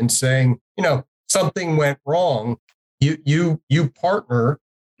me and saying, something went wrong. You partner.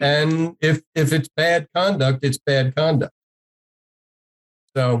 And if it's bad conduct, it's bad conduct.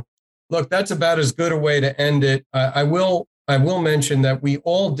 So, look, that's about as good a way to end it. I will mention that we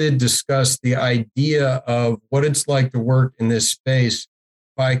all did discuss the idea of what it's like to work in this space,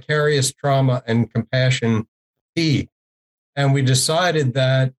 vicarious trauma and compassion fatigue. And we decided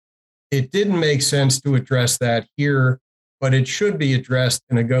that it didn't make sense to address that here, but it should be addressed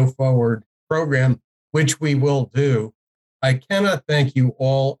in a go-forward program, which we will do. I cannot thank you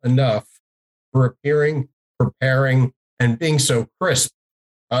all enough for appearing, preparing, and being so crisp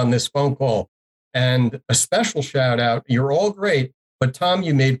on this phone call. And a special shout out, you're all great, but Tom,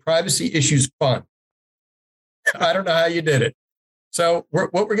 you made privacy issues fun. I don't know how you did it. So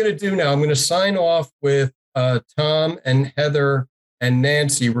what we're going to do now, I'm going to sign off with Tom and Heather and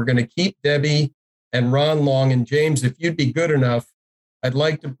Nancy. We're going to keep Debbie and Ron Long. And James, if you'd be good enough, I'd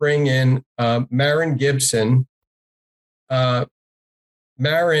like to bring in Maren Gibson.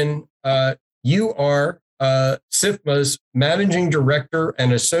 Maren, you are SIFMA's Managing Director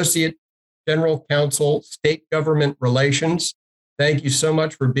and Associate General Counsel, State Government Relations. Thank you so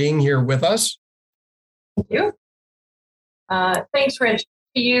much for being here with us. Thank you. Thanks, Rich,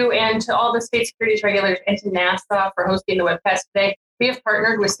 to you and to all the state securities regulators and to NASA for hosting the webcast today. We have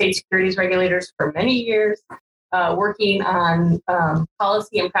partnered with state securities regulators for many years, working on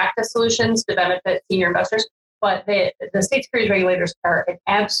policy and practice solutions to benefit senior investors. But the state securities regulators are an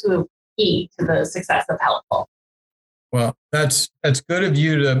absolute key to the success of Helpful. Well, that's good of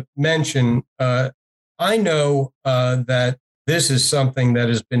you to mention. I know that this is something that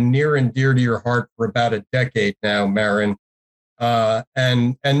has been near and dear to your heart for about a decade now, Maren,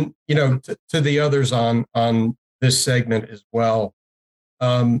 and to the others on this segment as well.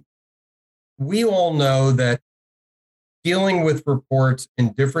 We all know that dealing with reports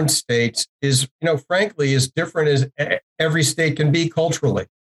in different states is, frankly, as different as every state can be culturally.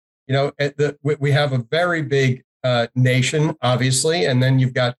 We have a very big nation, obviously, and then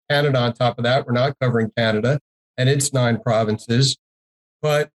you've got Canada on top of that. We're not covering Canada and its 9 provinces.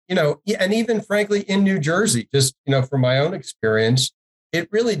 But, and even frankly, in New Jersey, just, from my own experience, it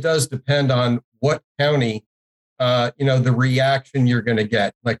really does depend on what county, the reaction you're going to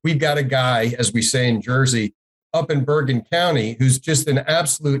get. Like we've got a guy, as we say in Jersey, up in Bergen County, who's just an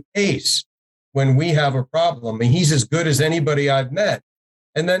absolute ace when we have a problem. And he's as good as anybody I've met.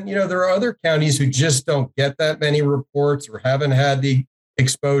 And then, there are other counties who just don't get that many reports or haven't had the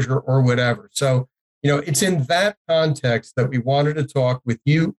exposure or whatever. So, it's in that context that we wanted to talk with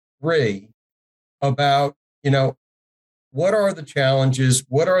you three about, what are the challenges?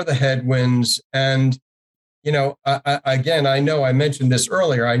 What are the headwinds? And, again, I know I mentioned this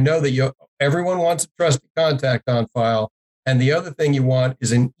earlier. I know that everyone wants a trusted contact on file. And the other thing you want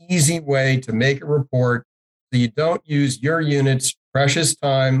is an easy way to make a report so you don't use your unit's precious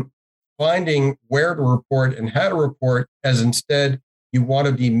time finding where to report and how to report, as instead you want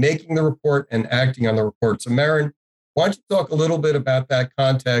to be making the report and acting on the report. So Maren, why don't you talk a little bit about that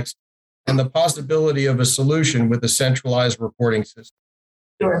context and the possibility of a solution with a centralized reporting system?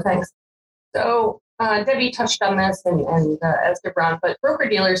 Sure, thanks. So Debbie touched on this and as did Ron, but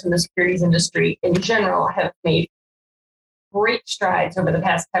broker-dealers in the securities industry in general have made great strides over the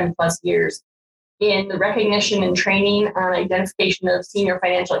past 10 plus years in the recognition and training on identification of senior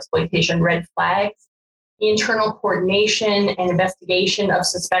financial exploitation red flags, internal coordination and investigation of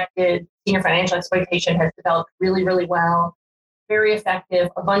suspected senior financial exploitation has developed really, really well, very effective.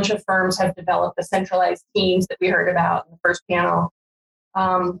 A bunch of firms have developed the centralized teams that we heard about in the first panel.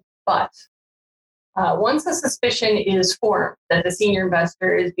 But once a suspicion is formed that the senior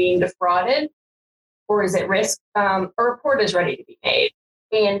investor is being defrauded or is at risk, a report is ready to be made.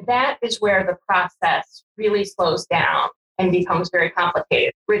 And that is where the process really slows down and becomes very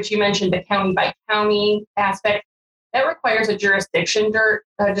complicated. Rich, you mentioned the county by county aspect. That requires a jurisdiction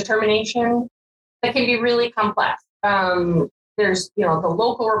determination that can be really complex. There's, the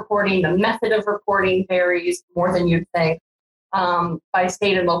local reporting, the method of reporting varies more than you'd think by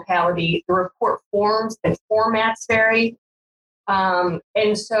state and locality. The report forms and formats vary.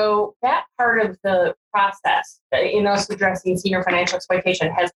 And so that part of the process in us addressing senior financial exploitation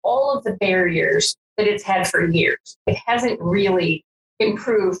has all of the barriers that it's had for years. It hasn't really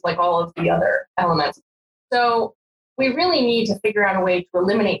improved like all of the other elements. So we really need to figure out a way to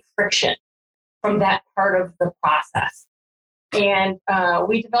eliminate friction from that part of the process. And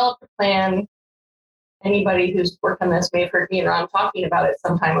we developed a plan. Anybody who's worked on this may have heard me and Ron talking about it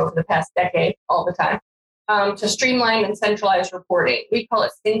sometime over the past decade, all the time, to streamline and centralize reporting. We call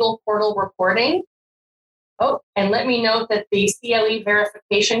it single portal reporting. Oh, and let me note that the CLE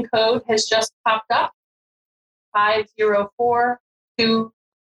verification code has just popped up,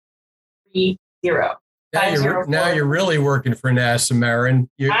 504230. Now you're really working for NASA, Marin.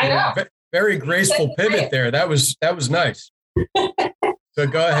 I know. Very graceful pivot there. That was nice. So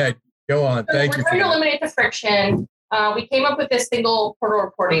go ahead. Go on. Thank you. We're trying to eliminate the friction. We came up with this single portal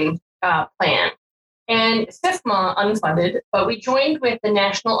reporting plan. And SIFMA unfunded, but we joined with the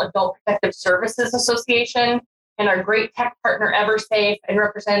National Adult Protective Services Association and our great tech partner EverSafe and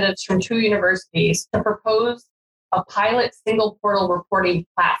representatives from 2 universities to propose a pilot single portal reporting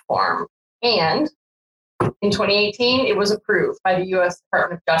platform. And in 2018, it was approved by the U.S.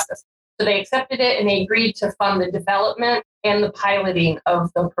 Department of Justice. So they accepted it and they agreed to fund the development and the piloting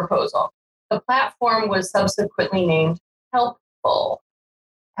of the proposal. The platform was subsequently named Helpful,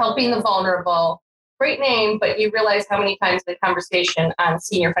 helping the vulnerable. Great name, but you realize how many times in the conversation on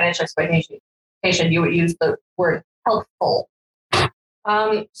senior financial exploitation you would use the word helpful.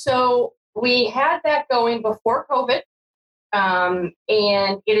 So we had that going before COVID, and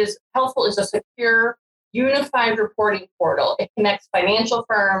it is helpful is a secure, unified reporting portal. It connects financial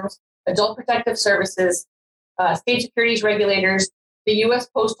firms, adult protective services, state securities regulators, the U.S.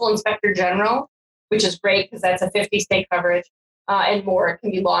 Postal Inspector General, which is great because that's a 50-state coverage, and more. It can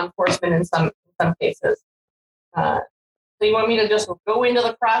be law enforcement in some cases. So you want me to just go into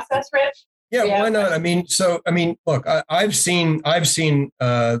the process, Rich? Yeah, why not? Look, I've seen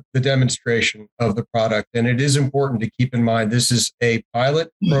the demonstration of the product, and it is important to keep in mind this is a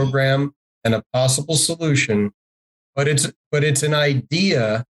pilot program and a possible solution, but it's an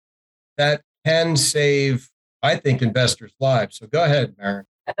idea that can save, I think, investors' lives. So go ahead, Marin.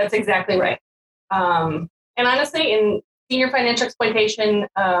 That's exactly right. And honestly, in senior financial exploitation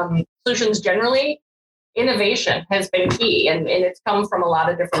solutions generally, innovation has been key, and it's come from a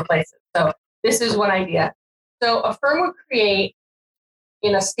lot of different places. So this is one idea. So a firm would create,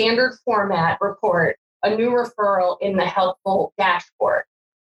 in a standard format report, a new referral in the Helpful dashboard.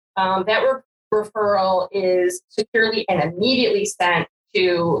 That referral is securely and immediately sent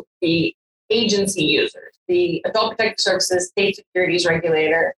to the agency users, the Adult Protective Services, State Securities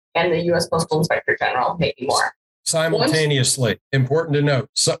Regulator, and the U.S. Postal Inspector General, maybe more. Simultaneously. Important to note.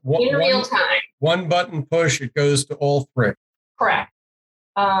 In real time. One button push, it goes to all 3. Correct.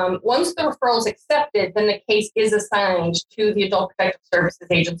 Once the referral is accepted, then the case is assigned to the Adult Protective Services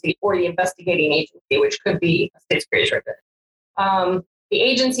Agency or the investigating agency, which could be a state securities regulator. The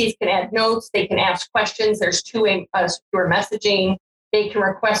agencies can add notes. They can ask questions. There's secure messaging. They can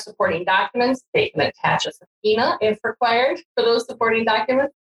request supporting documents. They can attach a subpoena if required for those supporting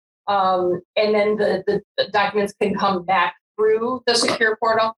documents. And then the documents can come back through the secure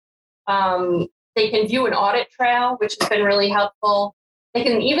portal. They can view an audit trail, which has been really helpful. They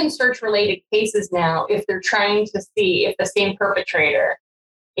can even search related cases now if they're trying to see if the same perpetrator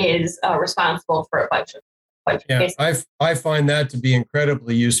is responsible for a bunch of cases. I find that to be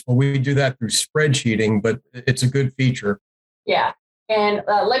incredibly useful. We do that through spreadsheeting, but it's a good feature. Yeah. And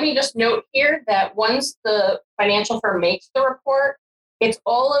let me just note here that once the financial firm makes the report, it's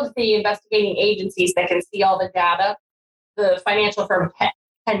all of the investigating agencies that can see all the data. The financial firm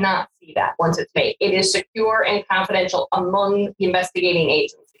cannot see that once it's made. It is secure and confidential among the investigating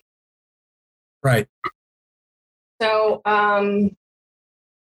agencies. Right. So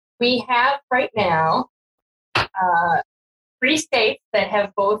we have right now 3 states that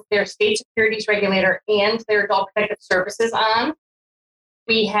have both their state securities regulator and their adult protective services on.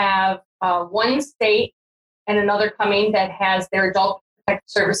 We have 1 state and another coming that has their adult protective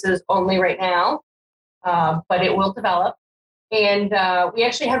services only right now, but it will develop. And we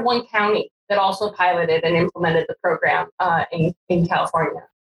actually had 1 county that also piloted and implemented the program in California.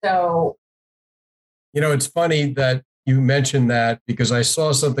 So, it's funny that you mentioned that because I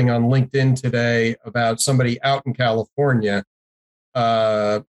saw something on LinkedIn today about somebody out in California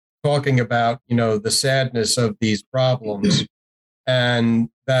talking about, the sadness of these problems, and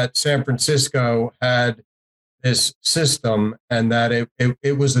that San Francisco had this system, and that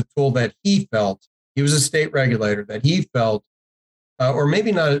it was a tool that he felt, he was a state regulator, that he felt, or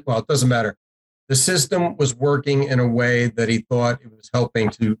maybe not, well, it doesn't matter. The system was working in a way that he thought it was helping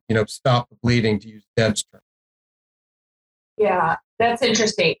to, stop the bleeding, to use Deb's term. Yeah, that's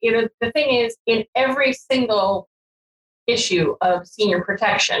interesting. The thing is, in every single issue of senior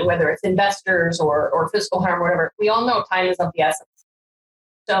protection, whether it's investors or physical harm, or whatever, we all know time is of the essence.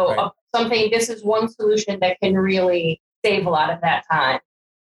 So Right. This is one solution that can really save a lot of that time.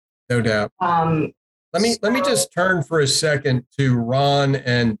 No doubt. Let me just turn for a second to Ron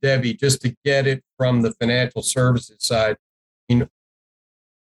and Debbie, just to get it from the financial services side.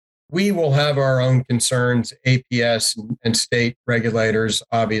 We will have our own concerns, APS and state regulators,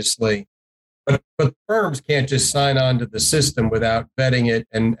 obviously, but firms can't just sign on to the system without vetting it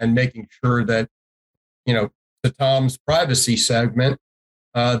and making sure that, to Tom's privacy segment,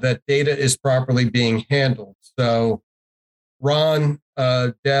 that data is properly being handled. So, Ron,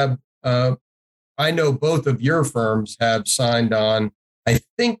 Deb, I know both of your firms have signed on. I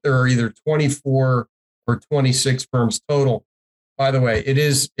think there are either 24 or 26 firms total. By the way,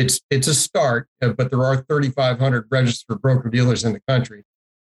 it's a start, but there are 3,500 registered broker-dealers in the country.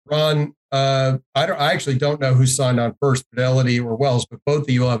 Ron, I actually don't know who signed on first, Fidelity or Wells, but both of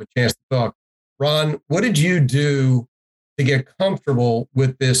you will have a chance to talk. Ron, what did you do to get comfortable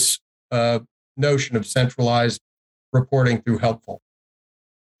with this notion of centralized reporting through Helpful?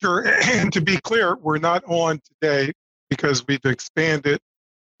 Sure. And to be clear, we're not on today because we've expanded.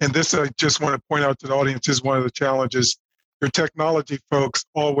 And this, I just want to point out to the audience, is one of the challenges. Your technology folks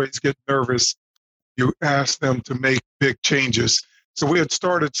always get nervous. You ask them to make big changes. So we had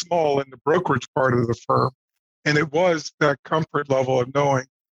started small in the brokerage part of the firm. And it was that comfort level of knowing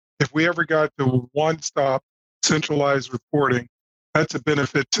if we ever got to one-stop centralized reporting, that's a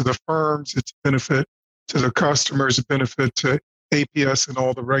benefit to the firms, it's a benefit to the customers, a benefit to APS and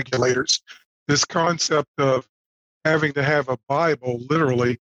all the regulators. This concept of having to have a Bible,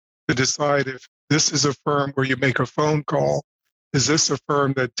 literally, to decide if this is a firm where you make a phone call, is this a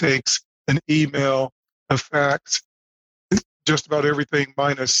firm that takes an email, a fax, just about everything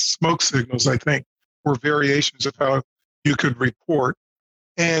minus smoke signals, I think, were variations of how you could report.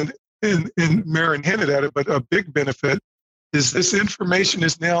 And Maren hinted at it, but a big benefit is this information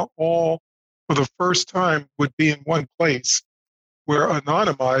is now all, for the first time, would be in one place, where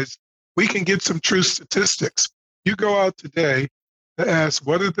anonymized, we can get some true statistics. You go out today to ask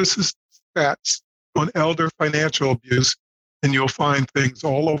whether this is stats on elder financial abuse, and you'll find things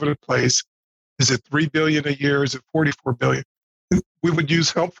all over the place. Is it 3 billion a year? Is it 44 billion? We would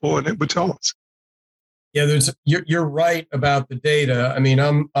use Helpful, and it would tell us. Yeah, you're right about the data. I mean,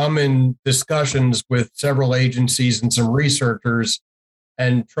 I'm in discussions with several agencies and some researchers,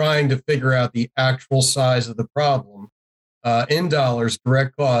 and trying to figure out the actual size of the problem in dollars,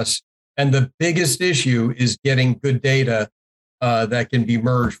 direct costs. And the biggest issue is getting good data that can be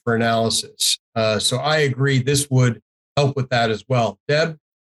merged for analysis. So I agree, this would help with that as well. Deb,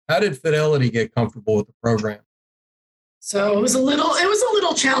 how did Fidelity get comfortable with the program? So it was a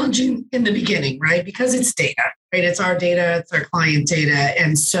little challenging in the beginning, right? Because it's data, right? It's our data, it's our client data.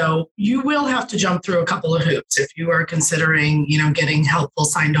 And so you will have to jump through a couple of hoops. If you are considering, getting Helpful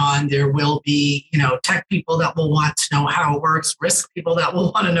signed on, there will be, tech people that will want to know how it works, risk people that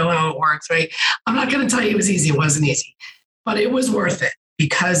will want to know how it works, right? I'm not going to tell you it was easy. It wasn't easy, but it was worth it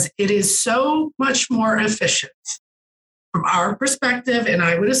because it is so much more efficient from our perspective. And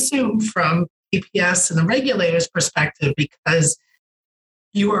I would assume from APS and the regulator's perspective, because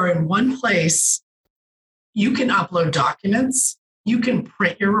you are in one place, you can upload documents, you can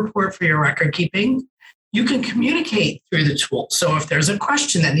print your report for your record keeping, you can communicate through the tool. So if there's a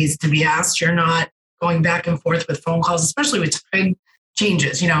question that needs to be asked, you're not going back and forth with phone calls, especially with time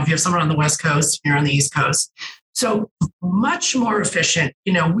changes. If you have someone on the West Coast, you're on the East Coast. So much more efficient.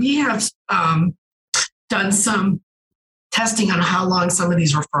 We have done some testing on how long some of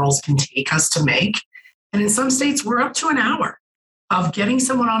these referrals can take us to make. And in some states, we're up to an hour of getting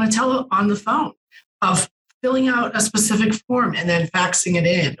someone on the phone, of filling out a specific form and then faxing it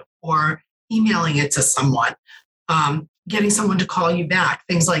in or emailing it to someone, getting someone to call you back,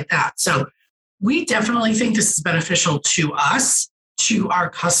 things like that. So we definitely think this is beneficial to us, to our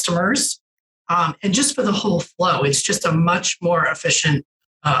customers, and just for the whole flow. It's just a much more efficient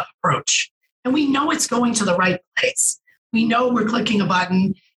approach. And we know it's going to the right place. We know we're clicking a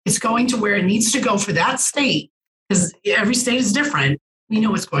button. It's going to where it needs to go for that state. because every state is different. We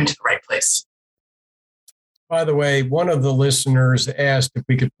know it's going to the right place. By the way, one of the listeners asked if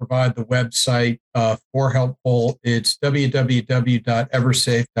we could provide the website for Helpful. It's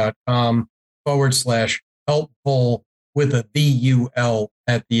www.eversafe.com/helpful with a VUL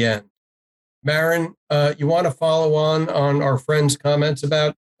at the end. Maren, you want to follow on our friend's comments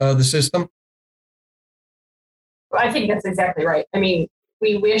about the system? I think that's exactly right. I mean,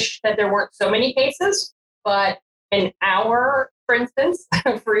 we wish that there weren't so many cases, but an hour, for instance,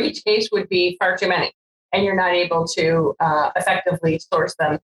 for each case would be far too many. And you're not able to effectively source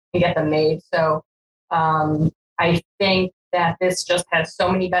them and get them made. So I think that this just has so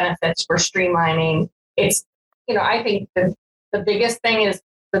many benefits for streamlining. It's, I think the biggest thing is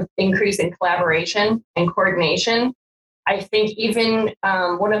the increase in collaboration and coordination. I think even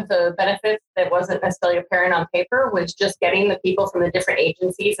one of the benefits that wasn't necessarily apparent on paper was just getting the people from the different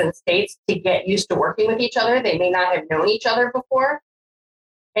agencies and states to get used to working with each other. They may not have known each other before.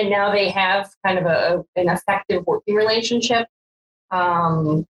 And now they have kind of an effective working relationship.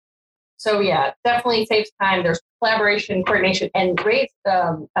 So yeah, definitely saves time. There's collaboration, coordination, and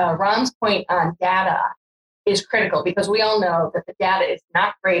Ron's point on data is critical because we all know that the data is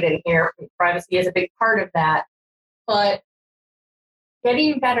not great in here. Privacy is a big part of that, but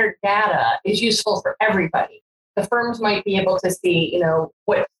getting better data is useful for everybody. The firms might be able to see,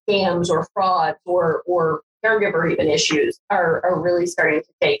 what scams or frauds or caregiver even issues are really starting to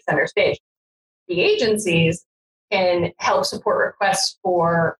take center stage. The agencies can help support requests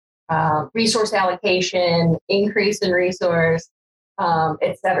for resource allocation, increase in resource,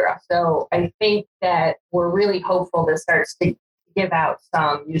 et cetera. So I think that we're really hopeful this starts to give out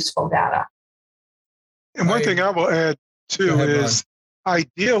some useful data. And one thing I will add too is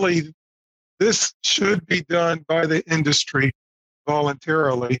ideally, this should be done by the industry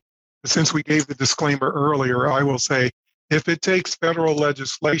voluntarily. Since we gave the disclaimer earlier, I will say, if it takes federal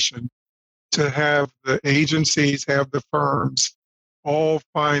legislation to have the agencies, have the firms all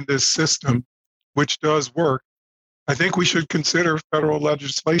find this system, which does work, I think we should consider federal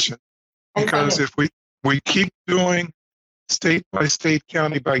legislation. Because if we keep doing state by state,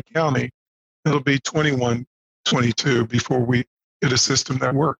 county by county, it'll be 21, 22 before we get a system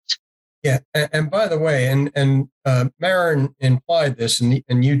that works. Yeah, and by the way, and Maren implied this, and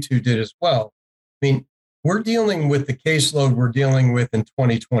you two did as well. I mean, we're dealing with the caseload we're dealing with in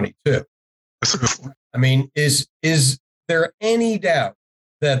 2022. That's a good point. I mean, is there any doubt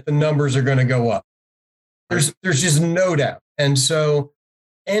that the numbers are going to go up? There's just no doubt, and so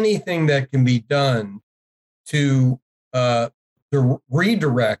anything that can be done to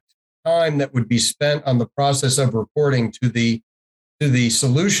redirect time that would be spent on the process of reporting to the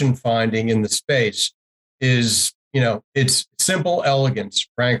solution finding in the space is, it's simple elegance,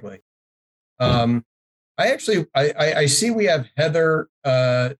 frankly. I see we have Heather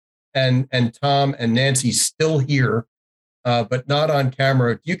and Tom and Nancy still here, but not on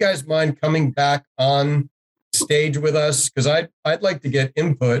camera. Do you guys mind coming back on stage with us? Because I'd like to get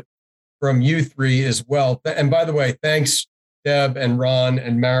input from you three as well. And by the way, thanks, Deb and Ron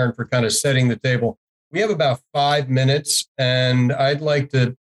and Maren, for kind of setting the table. We have about 5 minutes, and I'd like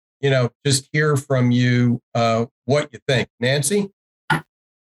to, just hear from you what you think. Nancy?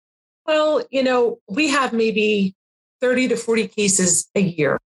 Well, we have maybe 30 to 40 cases a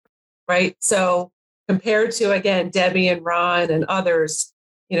year, right? So compared to, again, Debbie and Ron and others,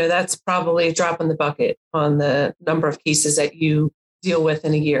 that's probably a drop in the bucket on the number of cases that you deal with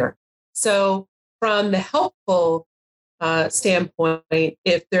in a year. So from the helpful standpoint,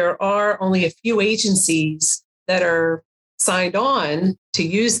 if there are only a few agencies that are signed on to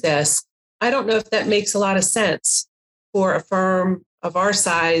use this, I don't know if that makes a lot of sense for a firm of our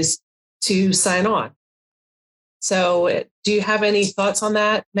size to sign on. So do you have any thoughts on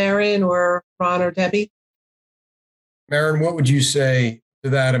that, Maren or Ron or Debbie? Maren, what would you say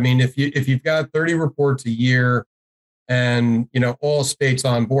to that? I mean, if you've got 30 reports a year and, all states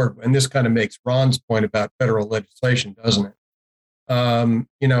on board, and this kind of makes Ron's point about federal legislation, doesn't it?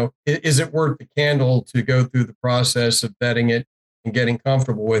 Is it worth the candle to go through the process of vetting it and getting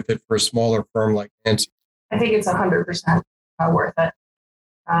comfortable with it for a smaller firm like Nancy? I think it's 100% worth it.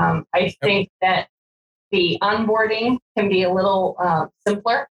 I think that the onboarding can be a little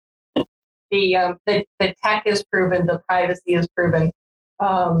simpler. The tech is proven, the privacy is proven.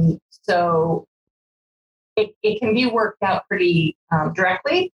 So it can be worked out pretty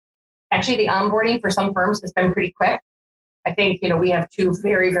directly. Actually, the onboarding for some firms has been pretty quick. I think, we have two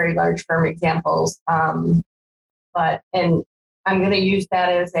very, very large firm examples. And I'm going to use that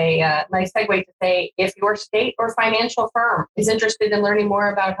as a nice segue to say, if your state or financial firm is interested in learning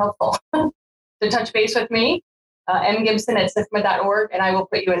more about Helpful, to touch base with me. mgibson@sifma.org, and I will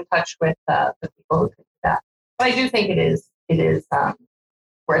put you in touch with the people who can do that. But I do think it is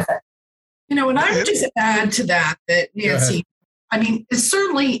worth it. And I would just add to that Nancy, I mean, it's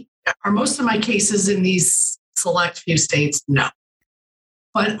certainly, are most of my cases in these select few states? No.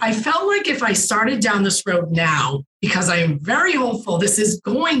 But I felt like if I started down this road now, because I am very hopeful this is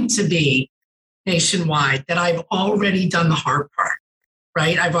going to be nationwide, that I've already done the hard part,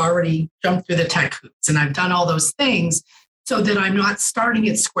 right? I've already jumped through the tech hoops and I've done all those things so that I'm not starting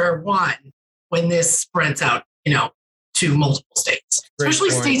at square one when this spreads out, to multiple states,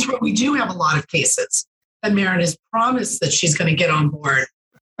 especially states where we do have a lot of cases. And Maren has promised that she's going to get on board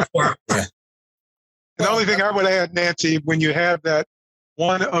for. Yeah. The only thing I would add, Nancy, when you have that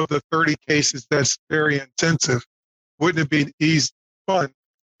one of the 30 cases that's very intensive, wouldn't it be fun to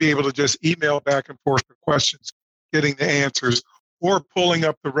be able to just email back and forth the questions, getting the answers, or pulling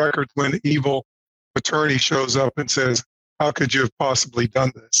up the record when an evil attorney shows up and says, how could you have possibly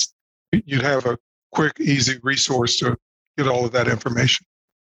done this? You'd have a quick, easy resource to get all of that information.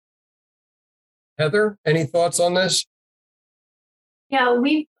 Heather, any thoughts on this? Yeah,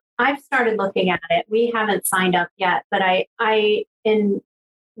 I've started looking at it. We haven't signed up yet, but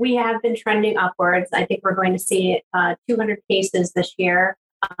we have been trending upwards. I think we're going to see 200 cases this year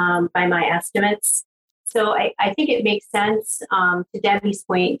by my estimates. So I think it makes sense, to Debbie's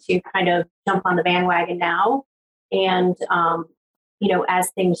point, to kind of jump on the bandwagon now. And,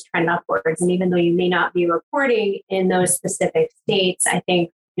 as things trend upwards, and even though you may not be reporting in those specific states, I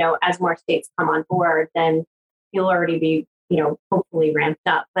think, as more states come on board, then you'll already be, hopefully ramped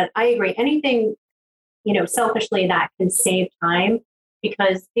up. But I agree, anything, selfishly that can save time,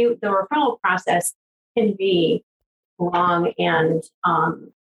 because the referral process can be long and,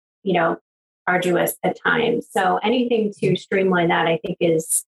 arduous at times. So anything to streamline that, I think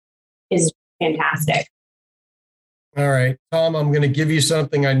is fantastic. All right, Tom, I'm going to give you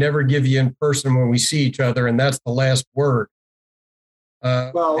something I never give you in person when we see each other, and that's the last word.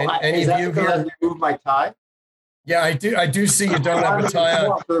 Any of you here remove my tie? Yeah, I do see you don't have a tie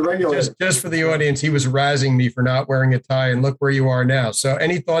on. Just for the audience, he was razzing me for not wearing a tie, and look where you are now. So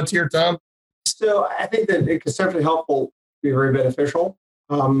any thoughts here, Tom? So I think that it could certainly helpful, be very beneficial.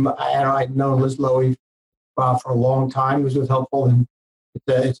 I've known Liz Lowy for a long time. It was helpful, and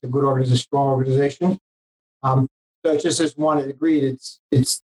it's a good organization, strong organization. So just as one agreed, it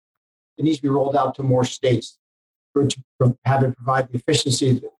needs to be rolled out to more states to have it provide the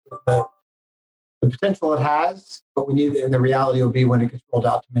efficiency, the potential it has, but we need, and the reality will be when it gets rolled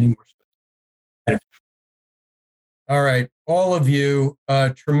out to many more states. All right, all of you,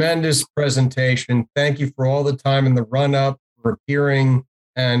 tremendous presentation. Thank you for all the time in the run-up, for appearing,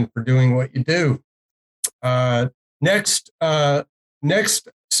 and for doing what you do. Next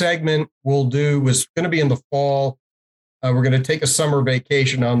segment we'll do was going to be in the fall. We're going to take a summer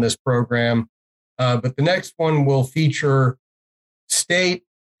vacation on this program, but the next one will feature state,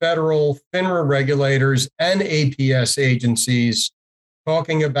 federal, FINRA regulators, and APS agencies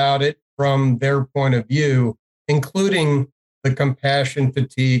talking about it from their point of view, including the compassion,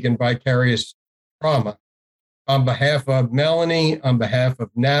 fatigue, and vicarious trauma. On behalf of Melanie, on behalf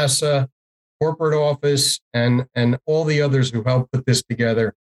of NASA, corporate office, and all the others who helped put this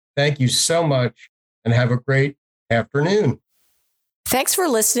together, thank you so much, and have a great afternoon. Thanks for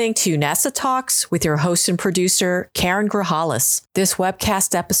listening to NASA Talks with your host and producer, Karen Grajales. This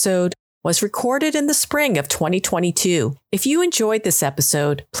webcast episode was recorded in the spring of 2022. If you enjoyed this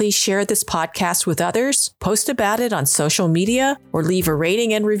episode, please share this podcast with others, post about it on social media, or leave a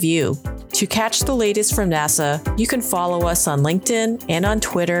rating and review. To catch the latest from NASA, you can follow us on LinkedIn and on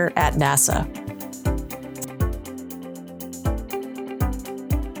Twitter @NASA.